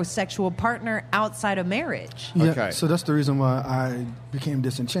heterosexual partner outside of marriage. Yeah, Okay. so that's the reason why I became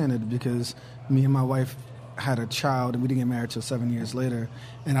disenchanted, because me and my wife had a child and we didn't get married till 7 years later,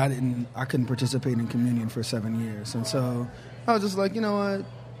 and I couldn't participate in communion for 7 years, and so I was just like, you know what,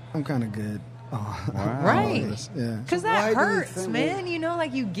 I'm kind of good. Oh, Right. Yeah. Because Why that do you hurts, think man. You know,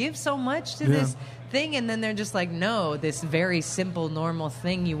 like you give so much to Yeah. this thing, and then they're just like, no, this very simple, normal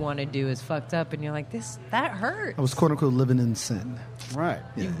thing you want to do is fucked up, and you're like, that hurts. I was quote unquote living in sin. Right.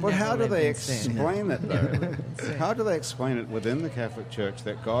 You've But how never do they lived in sin. explain it, though? How do they explain it within the Catholic Church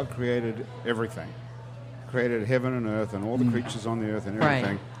that God created everything? Created heaven and earth and all the creatures on the earth and Right.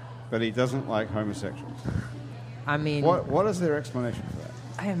 everything, but he doesn't like homosexuals. I mean, What is their explanation for that?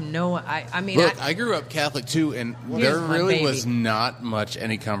 I have no. I mean, Look, I grew up Catholic too, and Here's there my really baby. was not much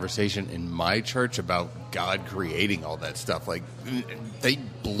any conversation in my church about God creating all that stuff. Like, they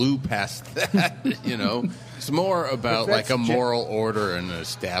blew past that, you know? It's more about But like that's a moral order and an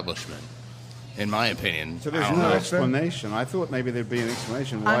establishment, in my opinion. So there's I don't no know. explanation. I thought maybe there'd be an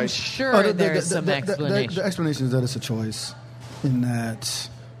explanation why. I'm sure there's some the explanation. explanation is that it's a choice, in that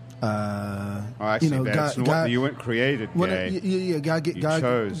actually, that's not, you weren't created gay. God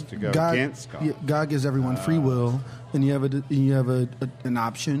chose to go against God. God gives everyone free will, and you have an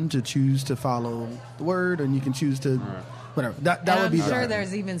option to choose to follow the word, and you can choose to whatever. That And would be. I'm sure the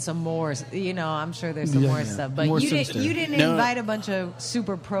there's even some more. You know, I'm sure there's some Yeah, more yeah. stuff. But More you sinister. didn't No. invite a bunch of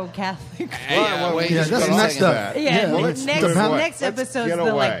super pro Catholic. Yeah, wait, Yeah, just that's got messed on up. that. Yeah, Well, let's next move away. next Let's episode's get the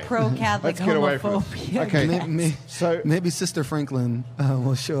away. like pro Catholic Let's get away from it. homophobia. Okay. So maybe Sister Franklin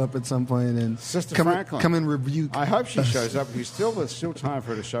will show up at some point and Sister come Franklin. come and rebuke. I hope she shows up. There's still time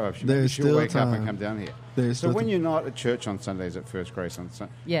for her to show up. Maybe There's she'll still wake up and time. come down here. There's So still when you're not at church on Sundays at First Grace on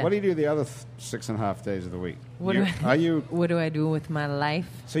Sunday, Yeah. what do you do the other 6.5 days of the week? What You- do I- are you? What do I do with my life?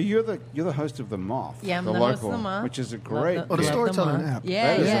 So you're the host of the Moth. Yeah, I'm the the local, host of the Moth. which is a Love great. Oh, the love storytelling Moth. app. Yeah,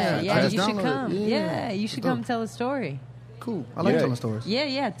 That is yeah, fantastic. yeah. I You just should downloaded come. it. Yeah, you should It's come dope. tell a story. Cool. I like Yeah. telling stories.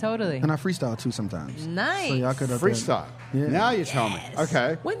 Yeah, totally. And I freestyle too sometimes. Nice. So y'all could Freestyle. Yeah. Now you tell me.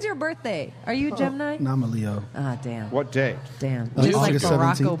 Okay. When's your birthday? Are you a Gemini? No, I'm a Leo. Ah, damn. What date? Damn. August Just like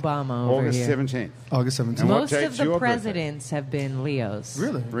Barack 17th. Obama over August here. 17th. August 17th. And what Most date's of the your birthday? presidents have been Leos.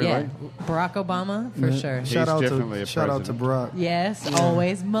 Really? Really? Yeah. Barack Obama, for Yeah. sure. He's Shout out definitely a to president. Barack. Yes,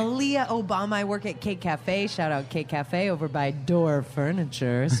 always. Malia Obama. I work at Cake Cafe. Shout out Cake Cafe over by Door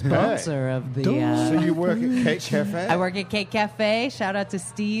Furniture, sponsor of the. So you work at Cake Cafe? I work at Cake Cafe. Shout out to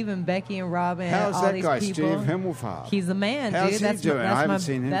Steve and Becky and Robin. How's all that these guy, people. Steve Himmelfarb? He's the man, How's dude. he That's doing? My, I that's haven't my,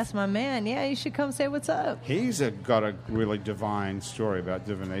 seen him. That's my man. Yeah, you should come say what's up. He's got a really divine story about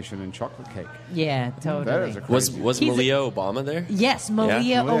divination and chocolate cake. Yeah, totally. That is a Was crazy. Malia Obama there? Yes,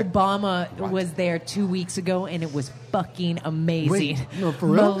 Malia Malia- Obama What? was there 2 weeks ago, and it was fucking amazing. Wait, no, for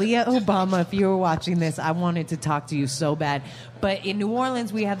real? Malia Obama, if you were watching this, I wanted to talk to you so bad. But in New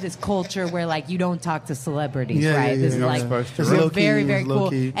Orleans, we have this culture where, like, you don't talk to celebrities, Yeah, right? yeah, This yeah. is You're not like supposed to, It's right? we're low-key, very, very it's cool.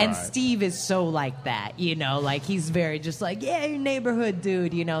 low-key. And Right. Steve is so like that, you know, like he's very just like, yeah, your neighborhood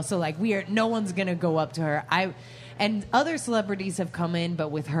dude, you know. So like, no one's gonna go up to her. And other celebrities have come in,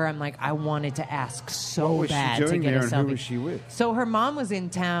 but with her, I'm like, I wanted to ask so What was she bad doing to get there a and selfie. who was she with? So her mom was in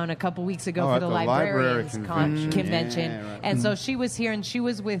town a couple weeks ago Oh, for at the the library librarians convention. convention. Yeah, right. And so she was here, and she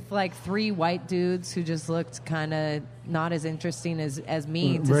was with like 3 white dudes who just looked kind of not as interesting as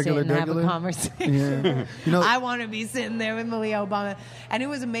me to Regular, sit and have a degular? conversation. Yeah. You know, I want to be sitting there with Malia Obama. And it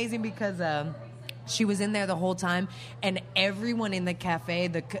was amazing because she was in there the whole time, and everyone in the cafe,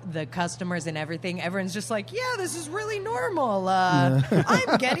 the customers and everything, everyone's just like, yeah, this is really normal.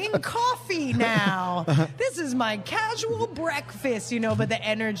 I'm getting coffee now. This is my casual breakfast, you know, but the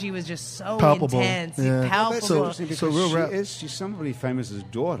energy was just so Palpable. intense. Yeah. That's Palpable. interesting because So real rap- she's somebody famous's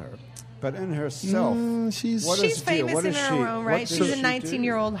daughter, but in herself, she's what She's is the deal? famous What in is her she? own What right. does She's a she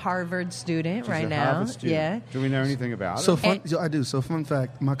 19-year-old Harvard student do? right She's a now. Harvard student. Yeah. Do we know anything about so her? fun. I do. So fun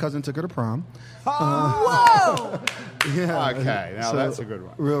fact: my cousin took her to prom. Whoa! Yeah. Okay, now that's a good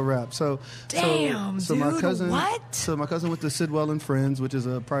one. Real rap. So Damn, so my dude, cousin. what? So my cousin went to Sidwell and Friends, which is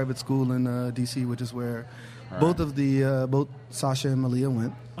a private school in D.C., which is where both Sasha and Malia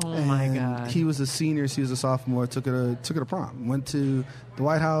went. Oh, my And God. He was a senior. She was a sophomore. Took her to prom. Went to the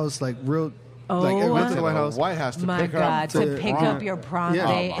White House. Like real. Like Oh, went to the White House. White House to My pick her God, up to pick prom. up your prom Yeah.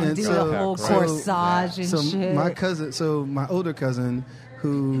 day and And do so- the whole so- corsage and So shit. my older cousin,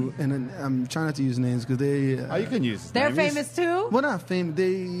 who and I'm trying not to use names because they. Oh, you can use his They're name. famous too? Well, not famous.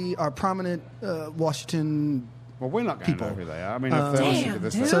 They are prominent Washington. Well, we're not going to people. know who they are. I mean, if they listen to Damn,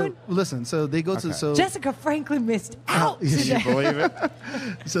 this, dude. So listen. So they go to Okay. so Jessica Franklin missed out Yeah. can you today. believe it?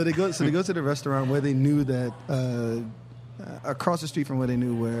 so they go to the restaurant where they knew that across the street from where they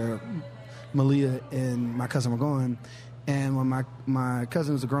knew where Malia and my cousin were going, and when my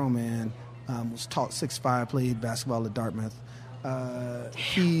cousin was a grown man, was taught 6'5", played basketball at Dartmouth.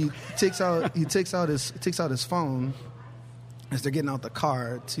 He takes out his phone as they're getting out the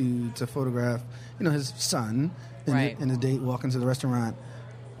car to photograph, his son and, Right. and his date walking to the restaurant.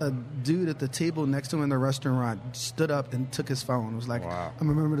 A dude at the table next to him in the restaurant stood up and took his phone. It was like, Wow. I'm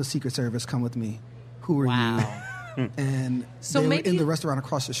a member of the Secret Service. Come with me. Who are Wow. you? And So they were maybe- in the restaurant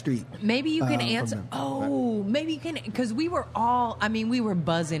across the street. Maybe you can from answer. them. Oh, maybe you can, because we were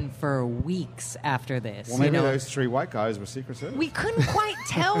buzzing for weeks after this. Well, maybe you know? those 3 white guys were Secret Service. We couldn't quite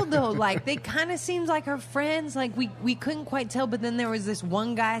tell though. Like they kind of seemed like her friends. Like we couldn't quite tell. But then there was this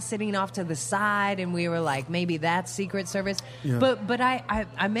one guy sitting off to the side, and we were like, maybe that's Secret Service. Yeah. But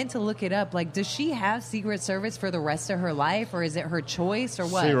I meant to look it up. Like, does she have Secret Service for the rest of her life, or is it her choice, or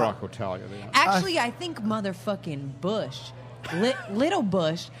what? C-Rock will tell you. Actually, I think motherfucking Bush. Little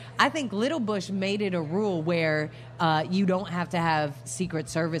Bush, I think Little Bush made it a rule where you don't have to have Secret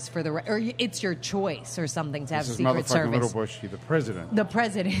Service for the or it's your choice or something to have This is Secret motherfucking Service. Little Bush, the president. The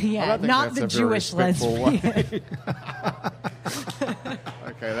president, I yeah, don't think not that's the a very Jewish respectful lesbian. way.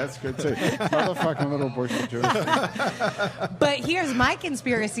 Okay, that's good too. Motherfucking Little Bush, the Jewish. But here's my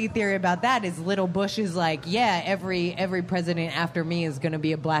conspiracy theory about that: is Little Bush is like, yeah, every president after me is going to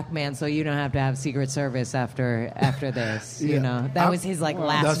be a black man, so you don't have to have Secret Service after this. You Yeah. know, that was his like that's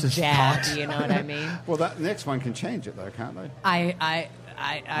last his jab. thought. You know what I mean? Well, that next one can change it, though, can't they? I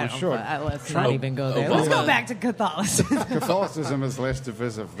I'm don't. sure. Let's Sure. not even go there. Let's Obama- go back to Catholicism. Catholicism is less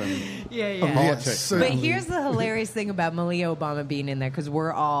divisive than yeah. politics. Yes. But Certainly. here's the hilarious thing about Malia Obama being in there, because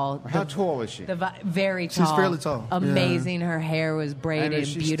we're all How tall is she? very tall. She's fairly tall. Amazing. Her hair was And braided, is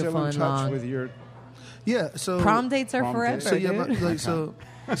she beautiful still in and touch long. with your... Yeah, so Prom dates are Prom forever, dates. So yeah,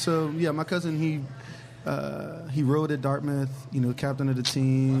 dude. so yeah, my cousin he rode at Dartmouth, captain of the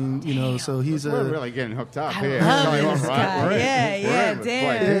team, so he's We're really getting hooked up I here. love Tell you this what, guy. we're in. Yeah, We're yeah, in with damn.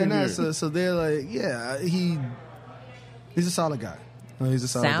 Blake. yeah, Who no, knew? so they're like, yeah, he's a solid guy. He's a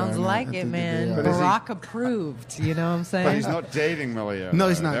solid guy. Sounds and I like it, think that man. they are. But is he- Barack approved. You know what I'm saying? But he's not dating Malia. No,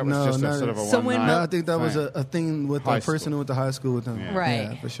 he's though. not. That was No, just no. a sort of a So one when night No, I think that was thing. a thing with High a person school. who went to high school with him. Yeah. Right.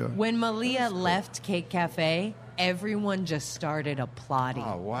 Yeah, for sure. When Malia left Cake Cafe, everyone just started applauding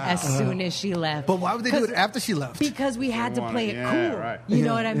Oh, wow. as soon as she left. But why would they do it after she left? Because we had to wanna- play it yeah, cool. right. You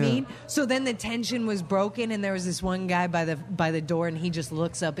know Yeah, what I yeah. mean? So then the tension was broken, and there was this one guy by the door, and he just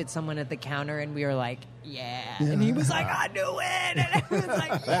looks up at someone at the counter, and we were like, yeah. And he was like, I knew it. And I was like,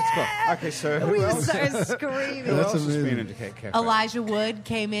 yeah. That's cool. Okay, so who we else? started screaming. Who else has amazing. been into Cake Cafe? Elijah Wood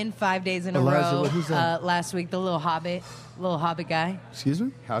came in 5 days in a Elijah row Wood, who's that? last week. The little hobbit guy, Excuse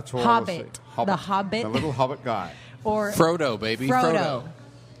me? How tall Hobbit. was he? The Hobbit. The little Hobbit guy. or Frodo, baby. Frodo.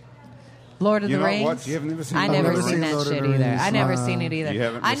 Lord of You the know Rings. what? You haven't never seen I Lord of never the seen Rings? that Lord of shit the either. Rings. I never seen it either. You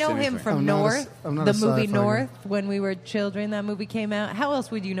haven't I missed know him anything. from I'm not a- North, I'm not the a movie sci-fi guy. North, when we were children. That movie came out. How else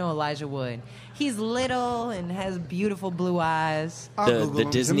would you know Elijah Wood? He's little and has beautiful blue eyes. I'll The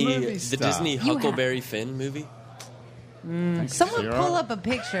Google him. movie star. Disney You Huckleberry Finn movie. Someone Zero. pull up a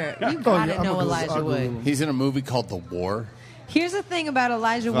picture. You Oh, gotta yeah, I'm know gonna Google- Elijah I'll Wood. Google him. He's in a movie called The War. Here's the thing about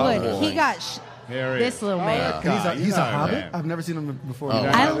Elijah Oh, Wood. boy. He got Here he this is. little Oh, man. that And guy. he's You a know hobbit? him. I've never seen him before. You know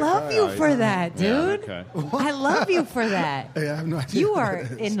I that love guy? you Oh, for yeah. that, Yeah, dude. okay. I love you for that. Yeah, I have no idea. You who are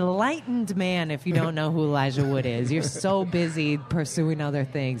that is. enlightened man if you don't know who Elijah Wood is. You're so busy pursuing other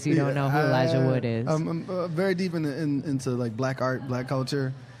things. You don't know who Elijah Wood is. I'm very deep into like black art, black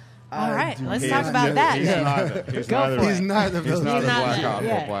culture. All right, do- let's He talk is- about that He's then. neither. He's Go neither. for He's it. neither of He's those. neither He's not black that, art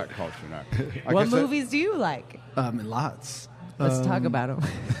yeah. or black culture, no. What Okay, so- movies do you like? Lots. Let's talk about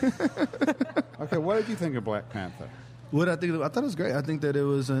them. Okay, what did you think of Black Panther? What I think, I thought it was great. I think that it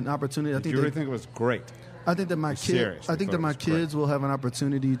was an opportunity. I Did think you really that, think it was great? I think that my serious? kids, I think You that thought my it was great. kids will have an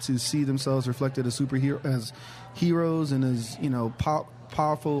opportunity to see themselves reflected as as heroes and as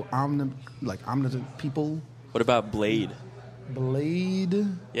powerful, omnipotent people. What about Blade? Blade,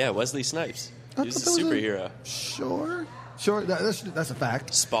 Yeah, Wesley Snipes. I He's a thought that was superhero. Sure, that's a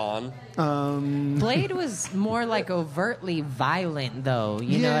fact. Spawn. Blade was more like overtly violent, though.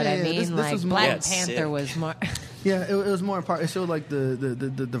 You know what I Yeah, mean? this Like was more- Black Yeah, Panther sick. was more. Yeah, it was more part. It showed like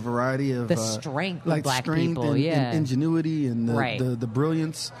the variety of The strength of like black strength people, and, yeah. and ingenuity and Right. the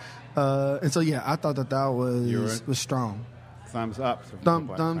brilliance. And so yeah, I thought that You was strong. Thumbs up. to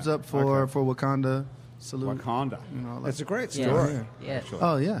Black Thumbs Panther. up for Okay. Wakanda. Salute. Wakanda. You know, like- It's a great Yeah. story. Yeah. actually.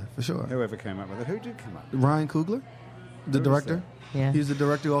 Oh yeah, for sure. Whoever came up with it. Who did come up? Ryan Coogler, the Who is director. that? Yeah. He's the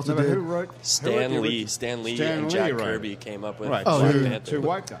director who also No, but did. who wrote Stan Lee. Stan and Lee Jack wrote Kirby it. came up with Right. Oh, Black yeah. Panther. Two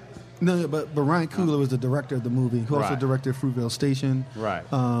white guys. No, but Ryan Coogler was the director of the movie, who also Right. directed Fruitvale Station. Right.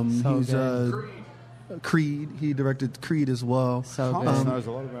 So He's good. Creed. He directed Creed as well. So Thomas good. knows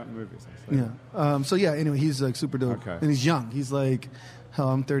a lot about movies. I see. Yeah. So yeah. Anyway, he's like super dope, Okay. and he's young. He's like, hell,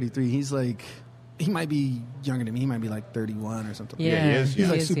 I'm 33. He's like, he might be younger than me. He might be like 31 or something. Yeah, he is He's young.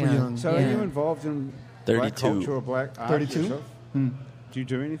 like super young. So Yeah. are you involved in black 32. culture or black art 32? yourself? Do you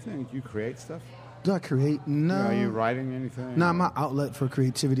do anything? Do you create stuff? Do I create? No. Are you writing anything? No, my outlet for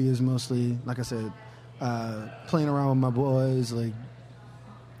creativity is mostly, like I said, playing around with my boys, like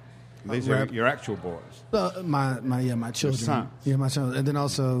These are rap. your actual boys. my children. sons. Yeah, my children, and then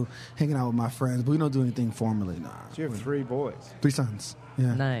also hanging out with my friends. But we don't do anything formally. Nah, So you have 3 boys. 3 sons.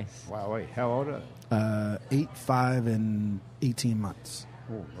 Yeah, Nice. Wow, wait, how old are they? 8, 5, and 18 months.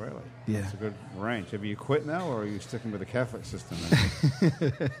 Oh, really? Yeah. That's a good range. Have you quit now, or are you sticking with the Catholic system?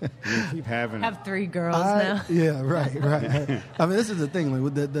 You keep having Have 3 girls now. Yeah, right. I mean, this is the thing. Like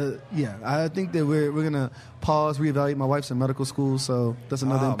with I think that we're gonna pause, reevaluate. My wife's in medical school, so that's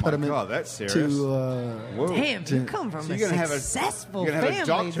another Oh, impediment. my God, that's serious. To Whoa. Damn, you come from So a you're gonna successful have a family.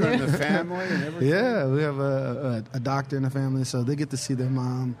 doctor in dude. the family and everything? yeah, we have a doctor in the family, so they get to see their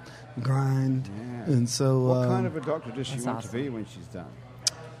mom grind, Yeah. and so What kind of a doctor does she That's want awesome. to be when she's done?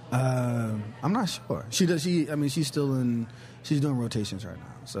 I'm not sure. She does. She's still in. She's doing rotations right now,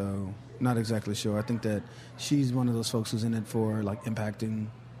 so not exactly sure. I think that she's one of those folks who's in it for like impacting,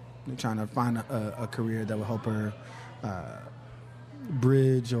 trying to find a career that will help her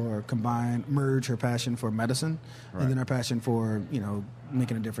bridge or merge her passion for medicine Right. and then her passion for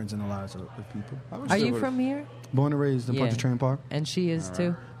making a difference in the lives of people. I wish Are there you was- from here? Born and raised in Yeah. Pontchartrain Park. And she is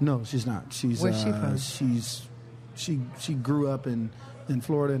too. No, she's not. She's Where's she from? She grew up in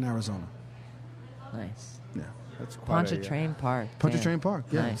Florida and Arizona. Nice. Yeah. That's quite Pontchartrain Park. Pontchartrain Damn. Park.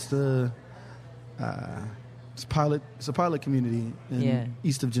 Yeah, Nice. it's the it's a pilot community in Yeah.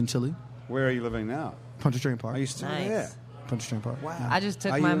 east of Gentilly. Where are you living now? Pontchartrain Park. Are you still Nice. there? Pontchartrain Park. Wow. I just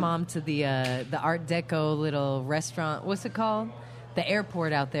took Are my you- mom to the Art Deco little restaurant. What's it called? The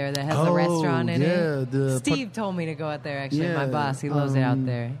airport out there that has the Oh, restaurant in yeah, it. the Steve told me to go out there. Actually, Yeah, my boss, he loves it out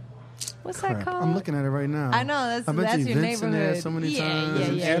there. What's that Crap. called? I'm looking at it right now. I know that's I've been to your events in there neighborhood. so many yeah, times. yeah,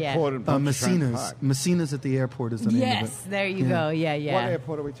 There's yeah, an yeah. airport in Pontchartrain Messina's. Park. Messina's at the airport is the name of Yes, it. there you go. Yeah, yeah. What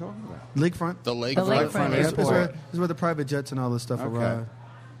airport are we talking about? Lakefront. The lake. The lakefront Yeah, it's airport. where, it's where the private jets and all this stuff Okay. arrive.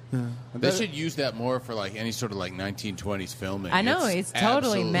 Yeah. They should use that more for like any sort of like 1920s filming. I know, it's totally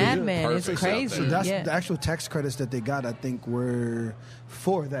absolutely Mad Men. It's perfect out crazy. there. So that's Yeah. the actual tax credits that they got. I think were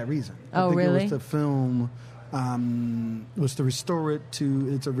for that reason. I Oh, think really? It was to film, was to restore it to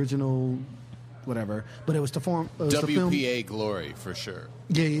its original, whatever. But it was to form. It was to film, WPA glory for sure.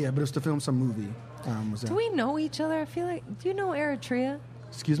 yeah. But it was to film some movie. Was that? Do we know each other? I feel like. Do you know Eritrea?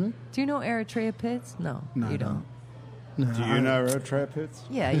 Excuse me? Do you know Eritrea Pitts? No, No, you I don't. No, Do you know Road Trap Hits?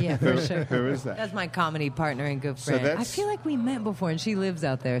 Yeah, for sure. Who is that? That's my comedy partner and good So friend. I that's- feel like we met before, and she lives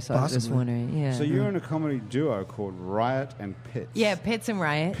out there, so I was just Possibly. wondering. Yeah. So you're in a comedy duo called Riot and Pitts. Yeah, Pitts and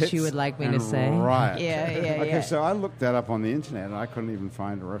Riot. Pitts she would like me and to say. Riot. Yeah, Okay, yeah. so I looked that up on the internet and I couldn't even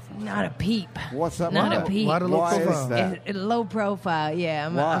find a reference. Not a peep. What's up? Not with a that? peep. Why the low Why profile? is that? Low profile. Yeah,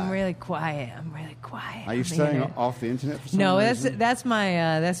 Why? I'm really quiet. Are you I'm staying here. off the internet for some No, reason? that's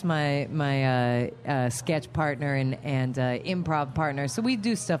my sketch partner and improv partner. So we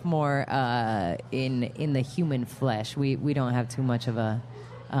do stuff more in the human flesh. We don't have too much of a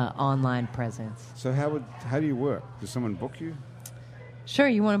online presence. So how do you work? Does someone book you? Sure,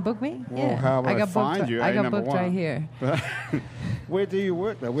 you want to book me? Well, yeah, how would I got find booked. you? I got number booked right one. here. Where do you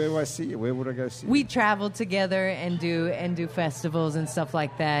work though? Where do I see you? Where would I go see you? We travel together and do festivals and stuff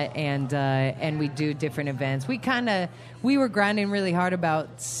like that, and we do different events. We were grinding really hard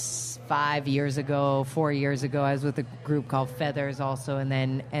about 4 years ago. I was with a group called Feathers also, and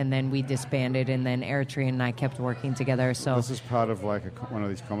then we disbanded, and then Eritrea and I kept working together. So This is part of like one of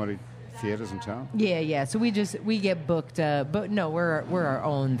these comedy theaters in town. yeah. So we get booked, but no, we're our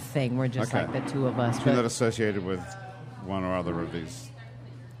own thing. We're just Okay. like the two of us. So you're not But associated with one or other of these.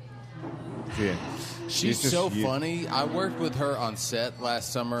 Yeah. She's It's just so you. funny. I worked with her on set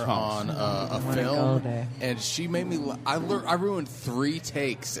last summer on a wanna go film, there. and she made me. I ruined 3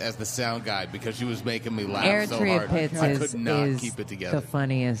 takes as the sound guide because she was making me laugh so Eritrea hard. Pitts I is, could not is keep it together. the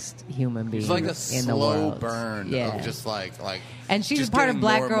funniest human being It's like a in the slow world. burn Yeah. of just like. And she's just part of getting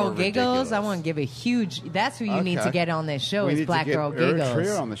Black more and Girl more Giggles. ridiculous. I want to give a huge. That's who you need Okay. to get on this show We is need Black to get Girl Eritrea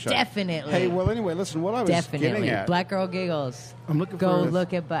Giggles. on the show. Definitely. Hey, well, anyway, listen. What I was getting Definitely. at. Black Girl Giggles. I'm looking Go for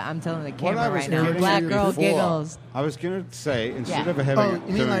look at. But I'm telling the what I camera was right now. getting Black at Girl before, Giggles. I was going to say instead Yeah. of having Oh, it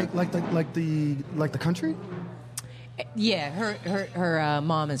you mean doing- like the country? Yeah, her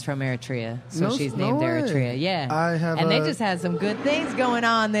mom is from Eritrea, so No- she's no named way. Eritrea. Yeah, I have and they a- just had some good things going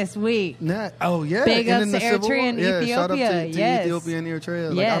on this week. Oh yeah, Big and ups in the to Civil Eritrea War? and yeah, Shout out Ethiopia, to yes. Ethiopia and Eritrea.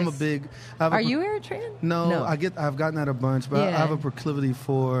 Like Yes. I'm a big. I have Are a- you Eritrean? No, I've gotten that a bunch, but Yeah. I have a proclivity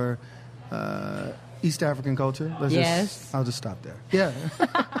for East African culture. Yes. I'll just stop there. Yeah.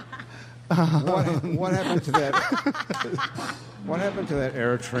 what happened to that? What happened to that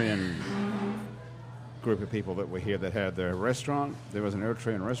Eritrean group of people that were here that had their restaurant? There was an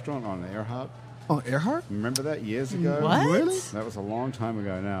Eritrean restaurant on Earhart. Oh, Earhart? Remember that years ago? What? Really? That was a long time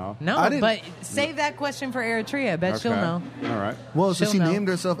ago now. No, I didn't- but save that question for Eritrea. I bet she'll Okay. know. All right. Well, so She'll she know. named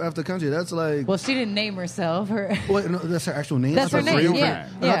herself after country. That's like. Well, she didn't name herself. Her Wait, no, that's her actual name. that's I her thought name. real she- Yeah, name. I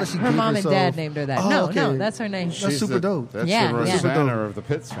thought yeah. that she Her gave mom and herself- dad named her that. Oh, no, okay. that's her name. That's super dope. That's Yeah, the yeah. Super dope. Rosanna of the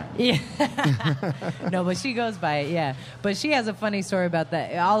Pitts family. Yeah. No, but she goes by it. Yeah, but she has a funny story about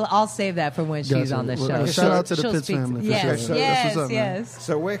that. I'll save that for when she's Gotcha. on the Well, show. shout out to the She'll Pitts speak family for Yes, sure. yes, That's what's up, man. yes.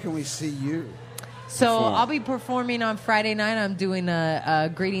 So where can we see you? So perform? I'll be performing on Friday night. I'm doing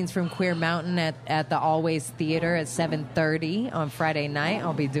a Greetings from Queer Mountain at the Always Theater at 7:30 on Friday night.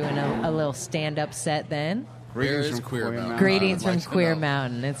 I'll be doing a little stand-up set then. Where is from Queer Mountain? Greetings I would from like to Queer know.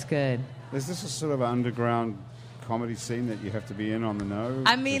 Mountain. It's good. Is this a sort of underground comedy scene that you have to be in on the nose?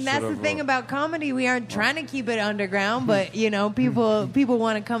 I mean, Just that's sort the of thing a- about comedy. We aren't trying to keep it underground, but people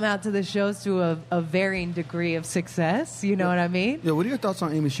want to come out to the shows to a varying degree of success. You know what I mean? Yeah, what are your thoughts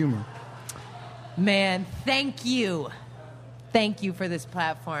on Amy Schumer? Man, thank you for this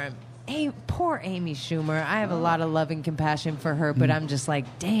platform. Hey, poor Amy Schumer. I have a lot of love and compassion for her, but I'm just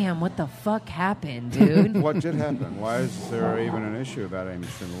like, damn, what the fuck happened, dude? What did happen? Why is there even an issue about Amy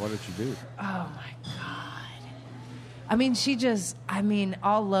Schumer? What did she do? Oh my God. I mean,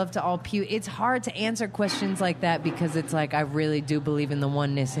 all love to all pew. It's hard to answer questions like that because it's like, I really do believe in the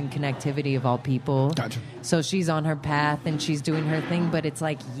oneness and connectivity of all people. Gotcha. So she's on her path and she's doing her thing, but it's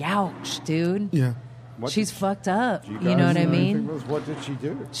like, youch, dude. Yeah. She's fucked up. Do you You know guys what I know anything mean? about this? What did she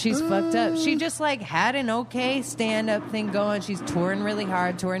do? She's fucked up. She just like had an okay stand-up thing going. She's touring really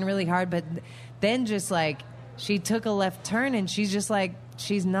hard, but then just like she took a left turn and she's just like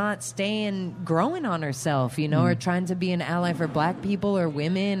she's not growing on herself, you know, or trying to be an ally for black people or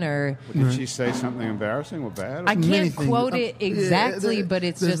women or... Did she say something embarrassing or bad? I Many can't things. quote it exactly, but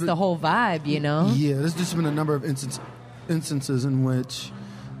it's just the whole vibe, you know? Yeah, there's just been a number of instances in which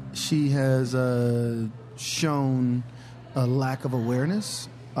she has shown a lack of awareness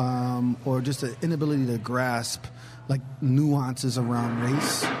or just an inability to grasp like nuances around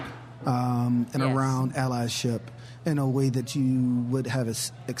race and Yes. around allyship in a way that you would have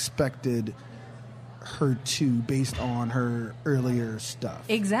expected her to based on her earlier stuff.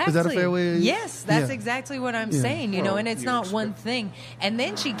 Exactly. Is that a fair way? Yes, that's Yeah. exactly what I'm Yeah. saying, you know, Well, and it's you not expect- one thing. And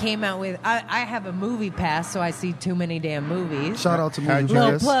then she came out with, I have a movie pass, so I see too many damn movies. Shout out to How'd Movie you-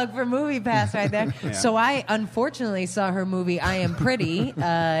 Little Pass. plug for Movie Pass right there. Yeah. So I unfortunately saw her movie I Am Pretty,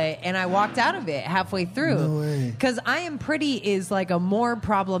 and I walked out of it halfway through. No way. Because I Am Pretty is like a more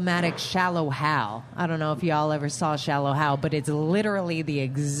problematic Shallow Hal. I don't know if y'all ever saw Shallow Hal, but it's literally the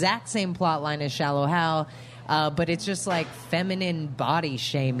exact same plot line as Shallow Hal. But it's just like feminine body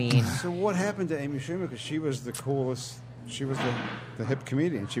shaming. So what happened to Amy Schumer? Because she was the coolest. She was the hip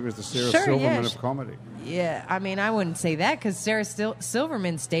comedian. She was the Sarah Sure, Silverman yeah. of comedy. Yeah, I mean, I wouldn't say that because Sarah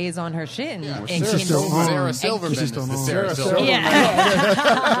Silverman stays on her shit and, well, and Sarah can- Silverman- Sarah Silverman She's is still the on. Sarah Sarah Silverman.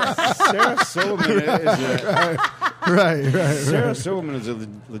 Yeah. Sarah Silverman is Right. Sarah Silverman is a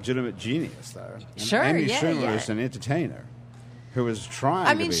legitimate genius, though. And Sure, Amy yeah, Schumer yeah. is an entertainer who was trying.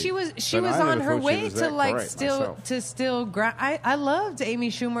 I to mean, be, she was but I on never her thought she way was to that like great still grind. I loved Amy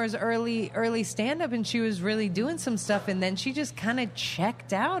Schumer's early stand up, and she was really doing some stuff, and then she just kind of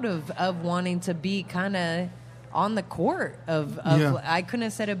checked out of wanting to be kind of on the court of Yeah. I couldn't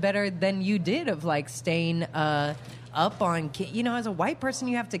have said it better than you did of like staying up on, you know, as a white person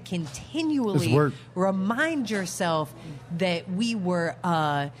you have to It's continually work. remind yourself that we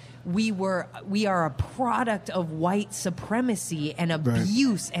are a product of white supremacy and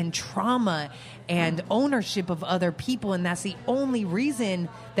abuse and trauma and ownership of other people, and that's the only reason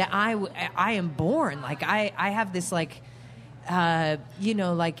that I am born. Like I have this like you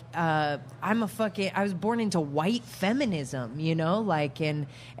know, like I was born into white feminism, you know, like and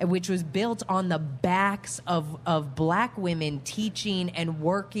which was built on the backs of black women teaching and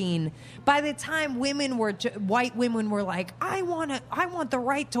working. By the time white women were like, I want the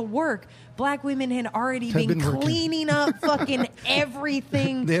right to work, black women had already been been working. cleaning up fucking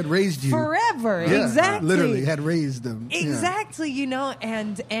everything. They had raised you forever. Yeah, Exactly. literally had raised them. Yeah. Exactly, you know,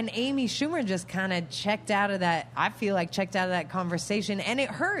 and Amy Schumer just kind of checked out of that. I feel like checked out of that conversation, and it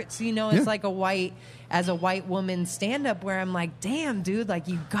hurts, you know. It's Yeah. like as a white woman stand up where I'm like, damn, dude, like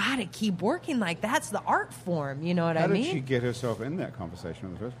you gotta keep working. Like that's the art form, you know what How I did mean? she get herself in that conversation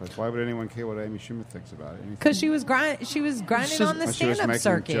in the first place? Why would anyone care what Amy Schumer thinks about it? Because she was grinding on the She was stand up making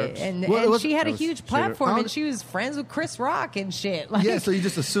circuit, jokes. and, Well, it and was- she had a That was- huge she had a- platform, and she was friends with Chris Rock and shit. Like, Yeah, so you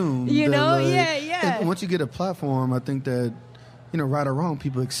just assume. You that, know? like, Yeah. And once you get a platform, I think that, you know, right or wrong,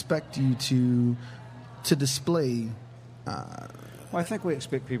 people expect you to display. Well, I think we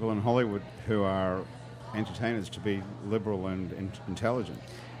expect people in Hollywood who are entertainers to be liberal and intelligent.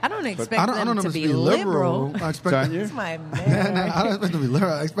 I don't expect I don't them know to if it's be liberal. I expect Don't you? That's my No, man. I don't expect them to be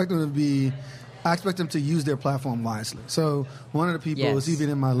liberal. I expect them to use their platform wisely. So one of the people, Yes. it's even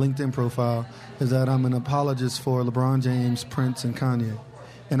in my LinkedIn profile, is that I'm an apologist for LeBron James, Prince, and Kanye.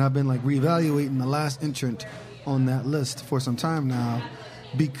 And I've been like reevaluating the last entrant on that list for some time now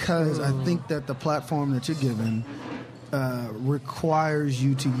because I think that the platform that you're given requires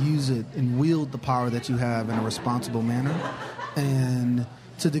you to use it and wield the power that you have in a responsible manner. And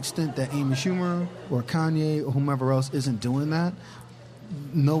to the extent that Amy Schumer or Kanye or whomever else isn't doing that,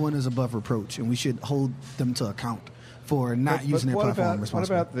 no one is above reproach, and we should hold them to account for not using their platform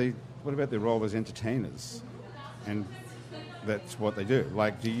responsibly. What about their role as entertainers? And that's what they do.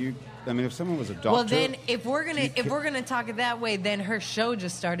 Like, I mean, if someone was a doctor... Well, then, if we're gonna talk it that way, then her show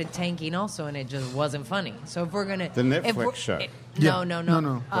just started tanking also, and it just wasn't funny. So if we're gonna The Netflix show.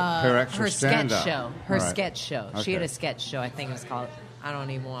 No. Her actual her sketch stand-up. show. Her Right. sketch show. She had Okay. a sketch show. I think it was called. I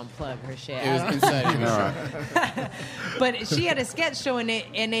don't even want to plug her shit. It was inside your All show. right. But she had a sketch show, and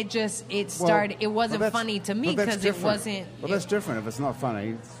it started. It wasn't funny to me because it wasn't. Well, that's different. If it's not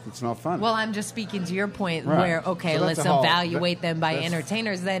funny, it's not funny. Well, I'm just speaking to your point Right. where, okay, So that's let's a whole- evaluate them by that's-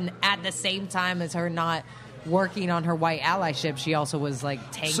 entertainers. Then at the same time as her not working on her white allyship, she also was like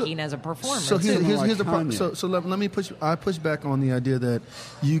tanking as a performer. So too. here's the problem. Kanye. So let me push. I push back on the idea that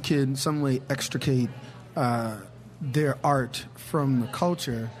you can some way extricate their art from the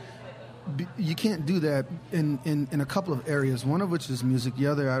culture you can't do that in a couple of areas, one of which is music, the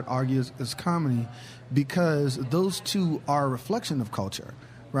other I'd argue is comedy, because those two are a reflection of culture,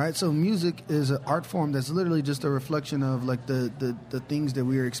 right? So music is an art form that's literally just a reflection of like the things that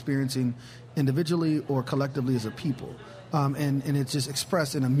we are experiencing individually or collectively as a people. And it's just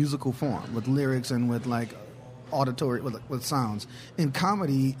expressed in a musical form with lyrics and with like auditory with sounds. And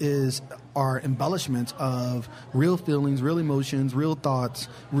comedy are embellishments of real feelings, real emotions, real thoughts,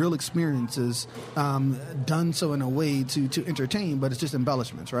 real experiences, done so in a way to entertain, but it's just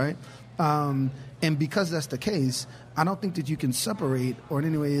embellishments, right? And because that's the case, I don't think that you can separate, or in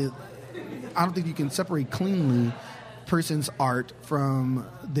any way, I don't think you can separate cleanly person's art from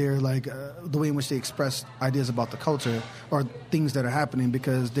their the way in which they express ideas about the culture or things that are happening,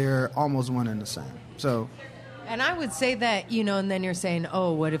 because they're almost one and the same. So. And I would say that, and then you're saying,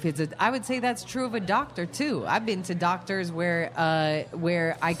 oh, what if I would say that's true of a doctor, too. I've been to doctors where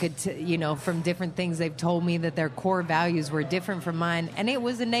I could, from different things they've told me that their core values were different from mine, and it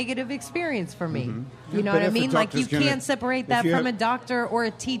was a negative experience for me. Mm-hmm. You know what I mean? Like, you can't separate that from a doctor or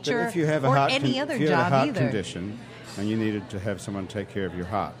a teacher or any other job either. If you had a heart condition and you needed to have someone take care of your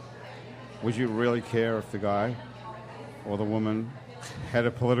heart, would you really care if the guy or the woman had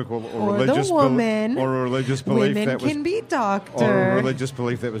a political or religious belief women that can be doctor, or a religious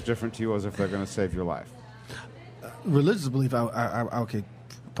belief that was different to you, as if they're going to save your life? Religious belief, I could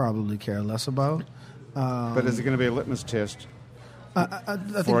probably care less about. But is it going to be a litmus test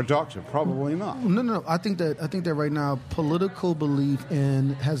for a doctor? Probably not. No. I think that right now political belief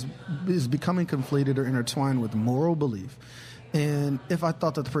is becoming conflated or intertwined with moral belief. And if I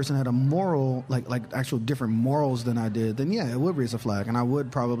thought that the person had a moral, like actual different morals than I did, then yeah, it would raise a flag, and I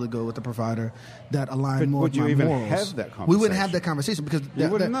would probably go with the provider that aligned more with my morals. Would you even have that conversation? We wouldn't have that conversation because you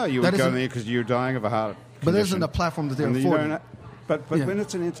wouldn't know. You would go there because you're dying of a heart condition. But there isn't a platform that they're affording. But when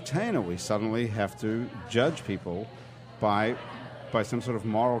it's an entertainer, we suddenly have to judge people by some sort of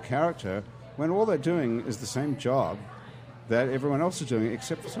moral character when all they're doing is the same job that everyone else is doing,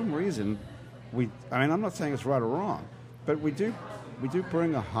 except for some reason I'm not saying it's right or wrong, but we do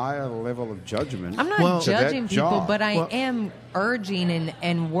bring a higher level of judgment. I'm not judging people, but I am urging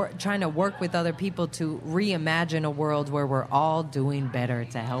and trying to work with other people to reimagine a world where we're all doing better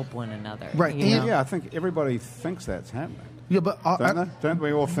to help one another. Right. Yeah, I think everybody thinks that's happening. Yeah, but don't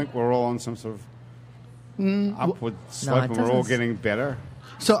we all think we're all on some sort of upward slope and we're all getting better?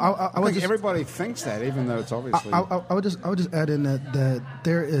 So everybody thinks that, even though it's obviously. I would just add in that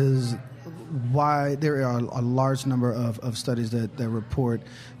there is. Why there are a large number of studies that report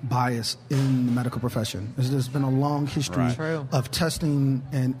bias in the medical profession. There's been a long history of testing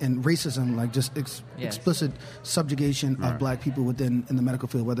and racism, like just explicit subjugation of black people in the medical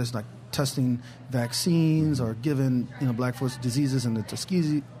field, whether it's like testing vaccines or giving black folks diseases in the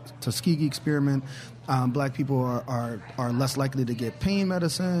Tuskegee experiment. Black people are less likely to get pain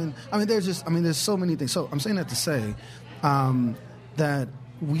medicine. There's so many things. So I'm saying that to say that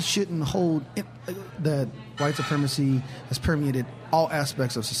we shouldn't hold that white supremacy has permeated all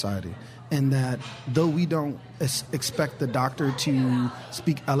aspects of society, and that though we don't expect the doctor to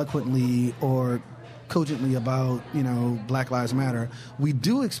speak eloquently or cogently about Black Lives Matter, we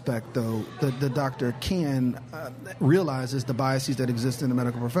do expect though that the doctor can realizes the biases that exist in the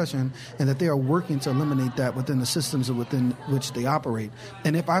medical profession, and that they are working to eliminate that within the systems within which they operate.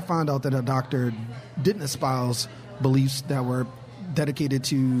 And if I find out that a doctor didn't espouse beliefs that were dedicated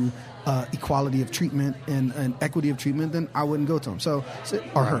to equality of treatment and equity of treatment, then I wouldn't go to him.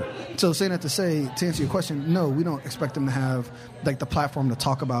 Or her. So saying that to answer your question, no, we don't expect them to have like the platform to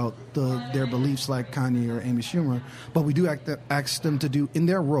talk about their beliefs like Kanye or Amy Schumer, but we do ask them to do in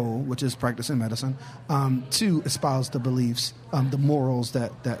their role, which is practicing medicine, to espouse the beliefs, the morals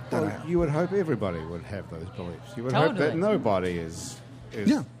that I have. You would hope everybody would have those beliefs. You would hope that nobody is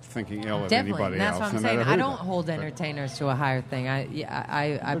thinking ill of anybody that's else. What I'm saying. I don't hold entertainers to a higher thing.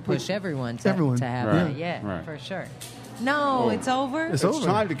 I push everyone to have that. Yeah, for sure. No, it's over. It's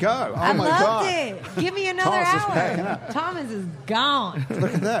time to go. Oh I my loved God. it. Give me another Thomas hour. is packing up. Thomas is gone.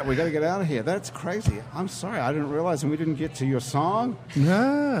 Look at that. We got to get out of here. That's crazy. I'm sorry. I didn't realize, and we didn't get to your song.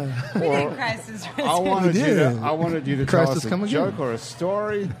 Yeah. We did Christ is risen. I wanted you to tell us a joke or a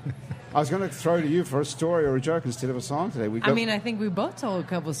story. I was going to throw to you for a story or a joke instead of a song today. I think we both told a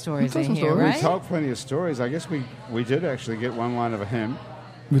couple stories in here, right? We told plenty of stories. I guess we did actually get one line of a hymn.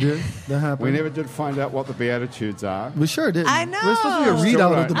 We did? That happened. We never did find out what the Beatitudes are. We sure didn't. I know. We're supposed to be a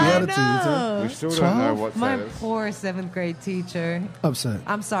readout of the Beatitudes. Huh? We still don't know what that is. My poor 7th grade teacher. Upset.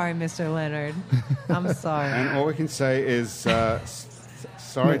 I'm sorry, Mr. Leonard. I'm sorry. And all we can say is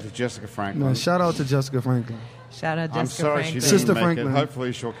sorry to Jessica Franklin. No, shout out to Jessica Franklin. Shout out Jessica I'm sorry Franklin. she didn't Sister make Franklin. it.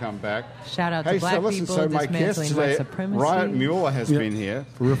 Hopefully she'll come back. Shout out to Hey, black so listen, people so my guest dismantling today, white supremacy. Riot Mueller has Yep. been here.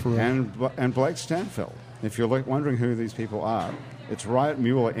 For real, for real. And Blake Stanfill. If you're wondering who these people are, it's Riot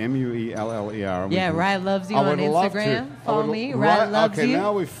Mueller, Mueller. Yeah, Riot Loves You I on would love Instagram. to. Follow me. Riot Loves okay, You.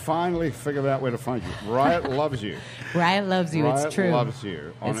 now we've finally figured out where to find you. Riot Loves You. Riot Loves You. Riot It's true. Loves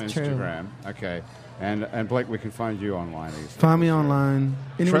You on It's true. Instagram. Okay. And Blake, we can find you online. easily. Find me online.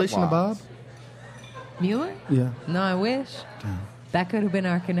 Any relation to Bob? Mueller? Yeah. No, I wish. That could have been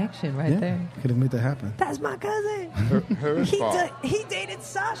our connection right Yeah. there. Could have made that happen. That's my cousin. Who is Bob? He dated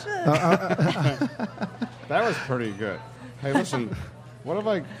Sasha. That was pretty good. Hey, listen, what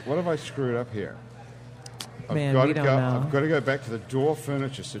have I screwed up here? Man, we don't know. I've got to go back to the door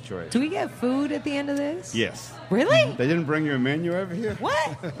furniture situation. Do we get food at the end of this? Yes. Really? They didn't bring you a menu over here?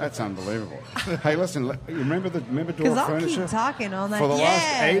 What? That's unbelievable. Hey, listen, you remember door Because I'll furniture? keep talking all night. For the Yeah.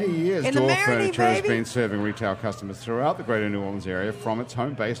 last 80 years, In the door Marinade, furniture has baby. been serving retail customers throughout the greater New Orleans area from its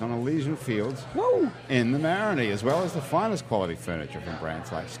home base on Elysian Fields Whoa. in the Marinade, as well as the finest quality furniture from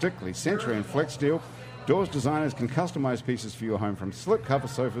brands like Stickley, Century, and Flex Steel. Doors designers can customize pieces for your home from slip-cover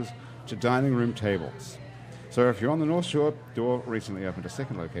sofas to dining room tables. So if you're on the North Shore, Door recently opened a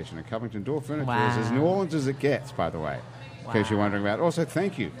second location in Covington. Door Furniture is as New Orleans as it gets, by the way, in case you're wondering about it. Also,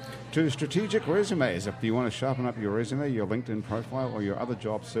 thank you to Strategic Resumes. If you want to sharpen up your resume, your LinkedIn profile, or your other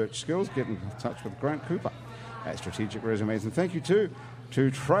job search skills, get in touch with Grant Cooper at Strategic Resumes. And thank you, too, to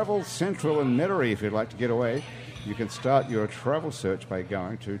Travel Central in Metairie. If you'd like to get away, you can start your travel search by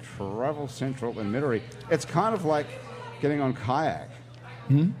going to Travel Central in Metairie. It's kind of like getting on Kayak.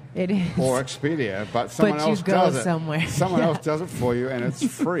 It is. Or Expedia, but someone But you else go does it. somewhere. Someone Yeah. else does it for you, and it's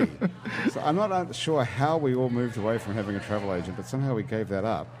free. So I'm not sure how we all moved away from having a travel agent, but somehow we gave that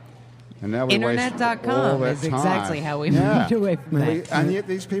up. And now we waste all Internet.com that is time. exactly how we Yeah. moved away from that. And yet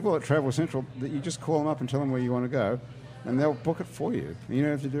these people at Travel Central, you just call them up and tell them where you want to go, and they'll book it for you. You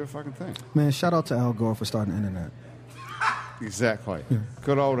don't have to do a fucking thing. Man, shout out to Al Gore for starting the internet. Exactly.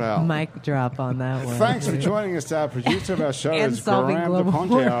 Good old Al. Mic drop on that one. Thanks for joining us. Our producer of our show And is solving Graham global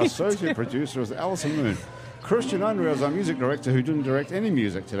DePonte. Our warming. associate producer is Alison Moon. Christian Unreal is our music director who didn't direct any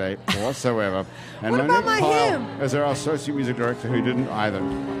music today whatsoever. And What about Monique my Pyle hymn? is our associate music director who didn't either.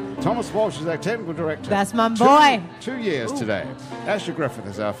 Thomas Walsh is our technical director. That's my boy. 2 years today. Ashley Griffith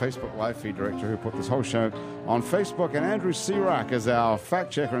is our Facebook live feed director who put this whole show on Facebook. And Andrew Searock is our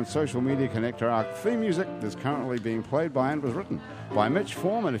fact checker and social media connector. Our theme music is currently being played by and was written by Mitch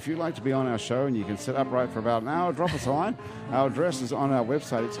Foreman. If you'd like to be on our show and you can sit upright for about an hour, drop us a line. Our address is on our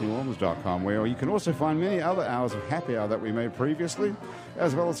website, it's neworleans.com, where you can also find many other hours of happy hour that we made previously,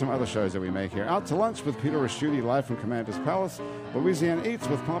 as well as some other shows that we make here. Out to Lunch with Peter Raschuti, live from Commander's Palace. Louisiana Eats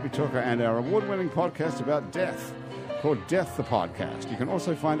with Poppy Tucker, and our award-winning podcast about death called Death the Podcast. You can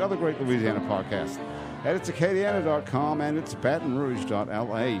also find other great Louisiana podcasts at itsacadiana.com and it's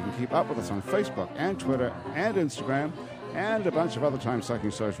batonrouge.la. You can keep up with us on Facebook and Twitter and Instagram and a bunch of other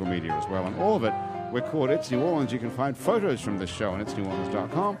time-sucking social media as well. And all of it, we're called It's New Orleans. You can find photos from this show on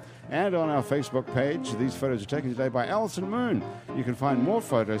itsneworleans.com and on our Facebook page. These photos are taken today by Alison Moon. You can find more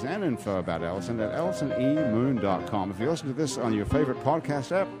photos and info about Alison at AlisonEMoon.com. If you listen to this on your favorite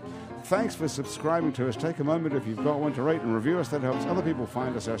podcast app, thanks for subscribing to us. Take a moment, if you've got one, to rate and review us. That helps other people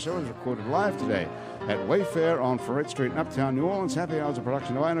find us. Our show is recorded live today at Wayfare on Ferret Street in Uptown New Orleans. Happy hours of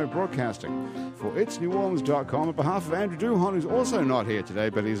production of INO Broadcasting. For itsneworleans.com, on behalf of Andrew Duhon, who's also not here today,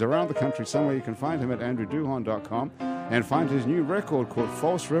 but he's around the country somewhere. You can find him at andrewduhon.com and find his new record called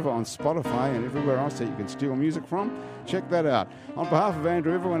False River on Spotify and everywhere else that you can steal music from. Check that out. On behalf of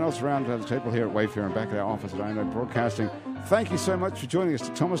Andrew, everyone else around the table here at Wayfare and back at our office at INO Broadcasting, thank you so much for joining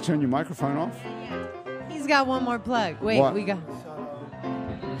us. Thomas, turn your microphone off. He's got one more plug. Wait, What? we got.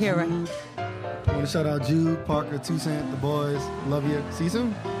 Here, right. I want to shout out Jude, Parker, Toussaint, the boys. Love you. See you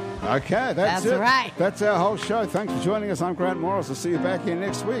soon. Okay, that's That's it. right. That's our whole show. Thanks for joining us. I'm Grant Morris. I'll see you back here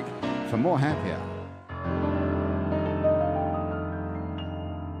next week for more Happy Hour.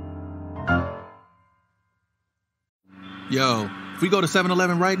 Yo, if we go to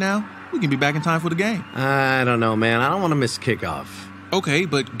 7-Eleven right now, we can be back in time for the game. I don't know, man. I don't want to miss kickoff. Okay,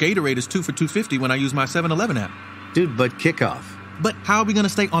 but Gatorade is 2 for $2.50 when I use my 7-Eleven app. Dude, but kickoff. But how are we going to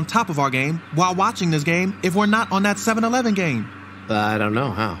stay on top of our game while watching this game if we're not on that 7-Eleven game? I don't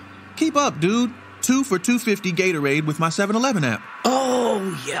know how. Keep up, dude. 2 for $2.50 Gatorade with my 7-Eleven app.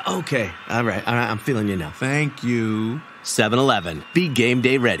 Oh, yeah, okay. All right, I'm feeling you now. Thank you. 7-Eleven. Be game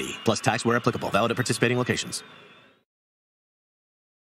day ready. Plus tax where applicable. Valid at participating locations.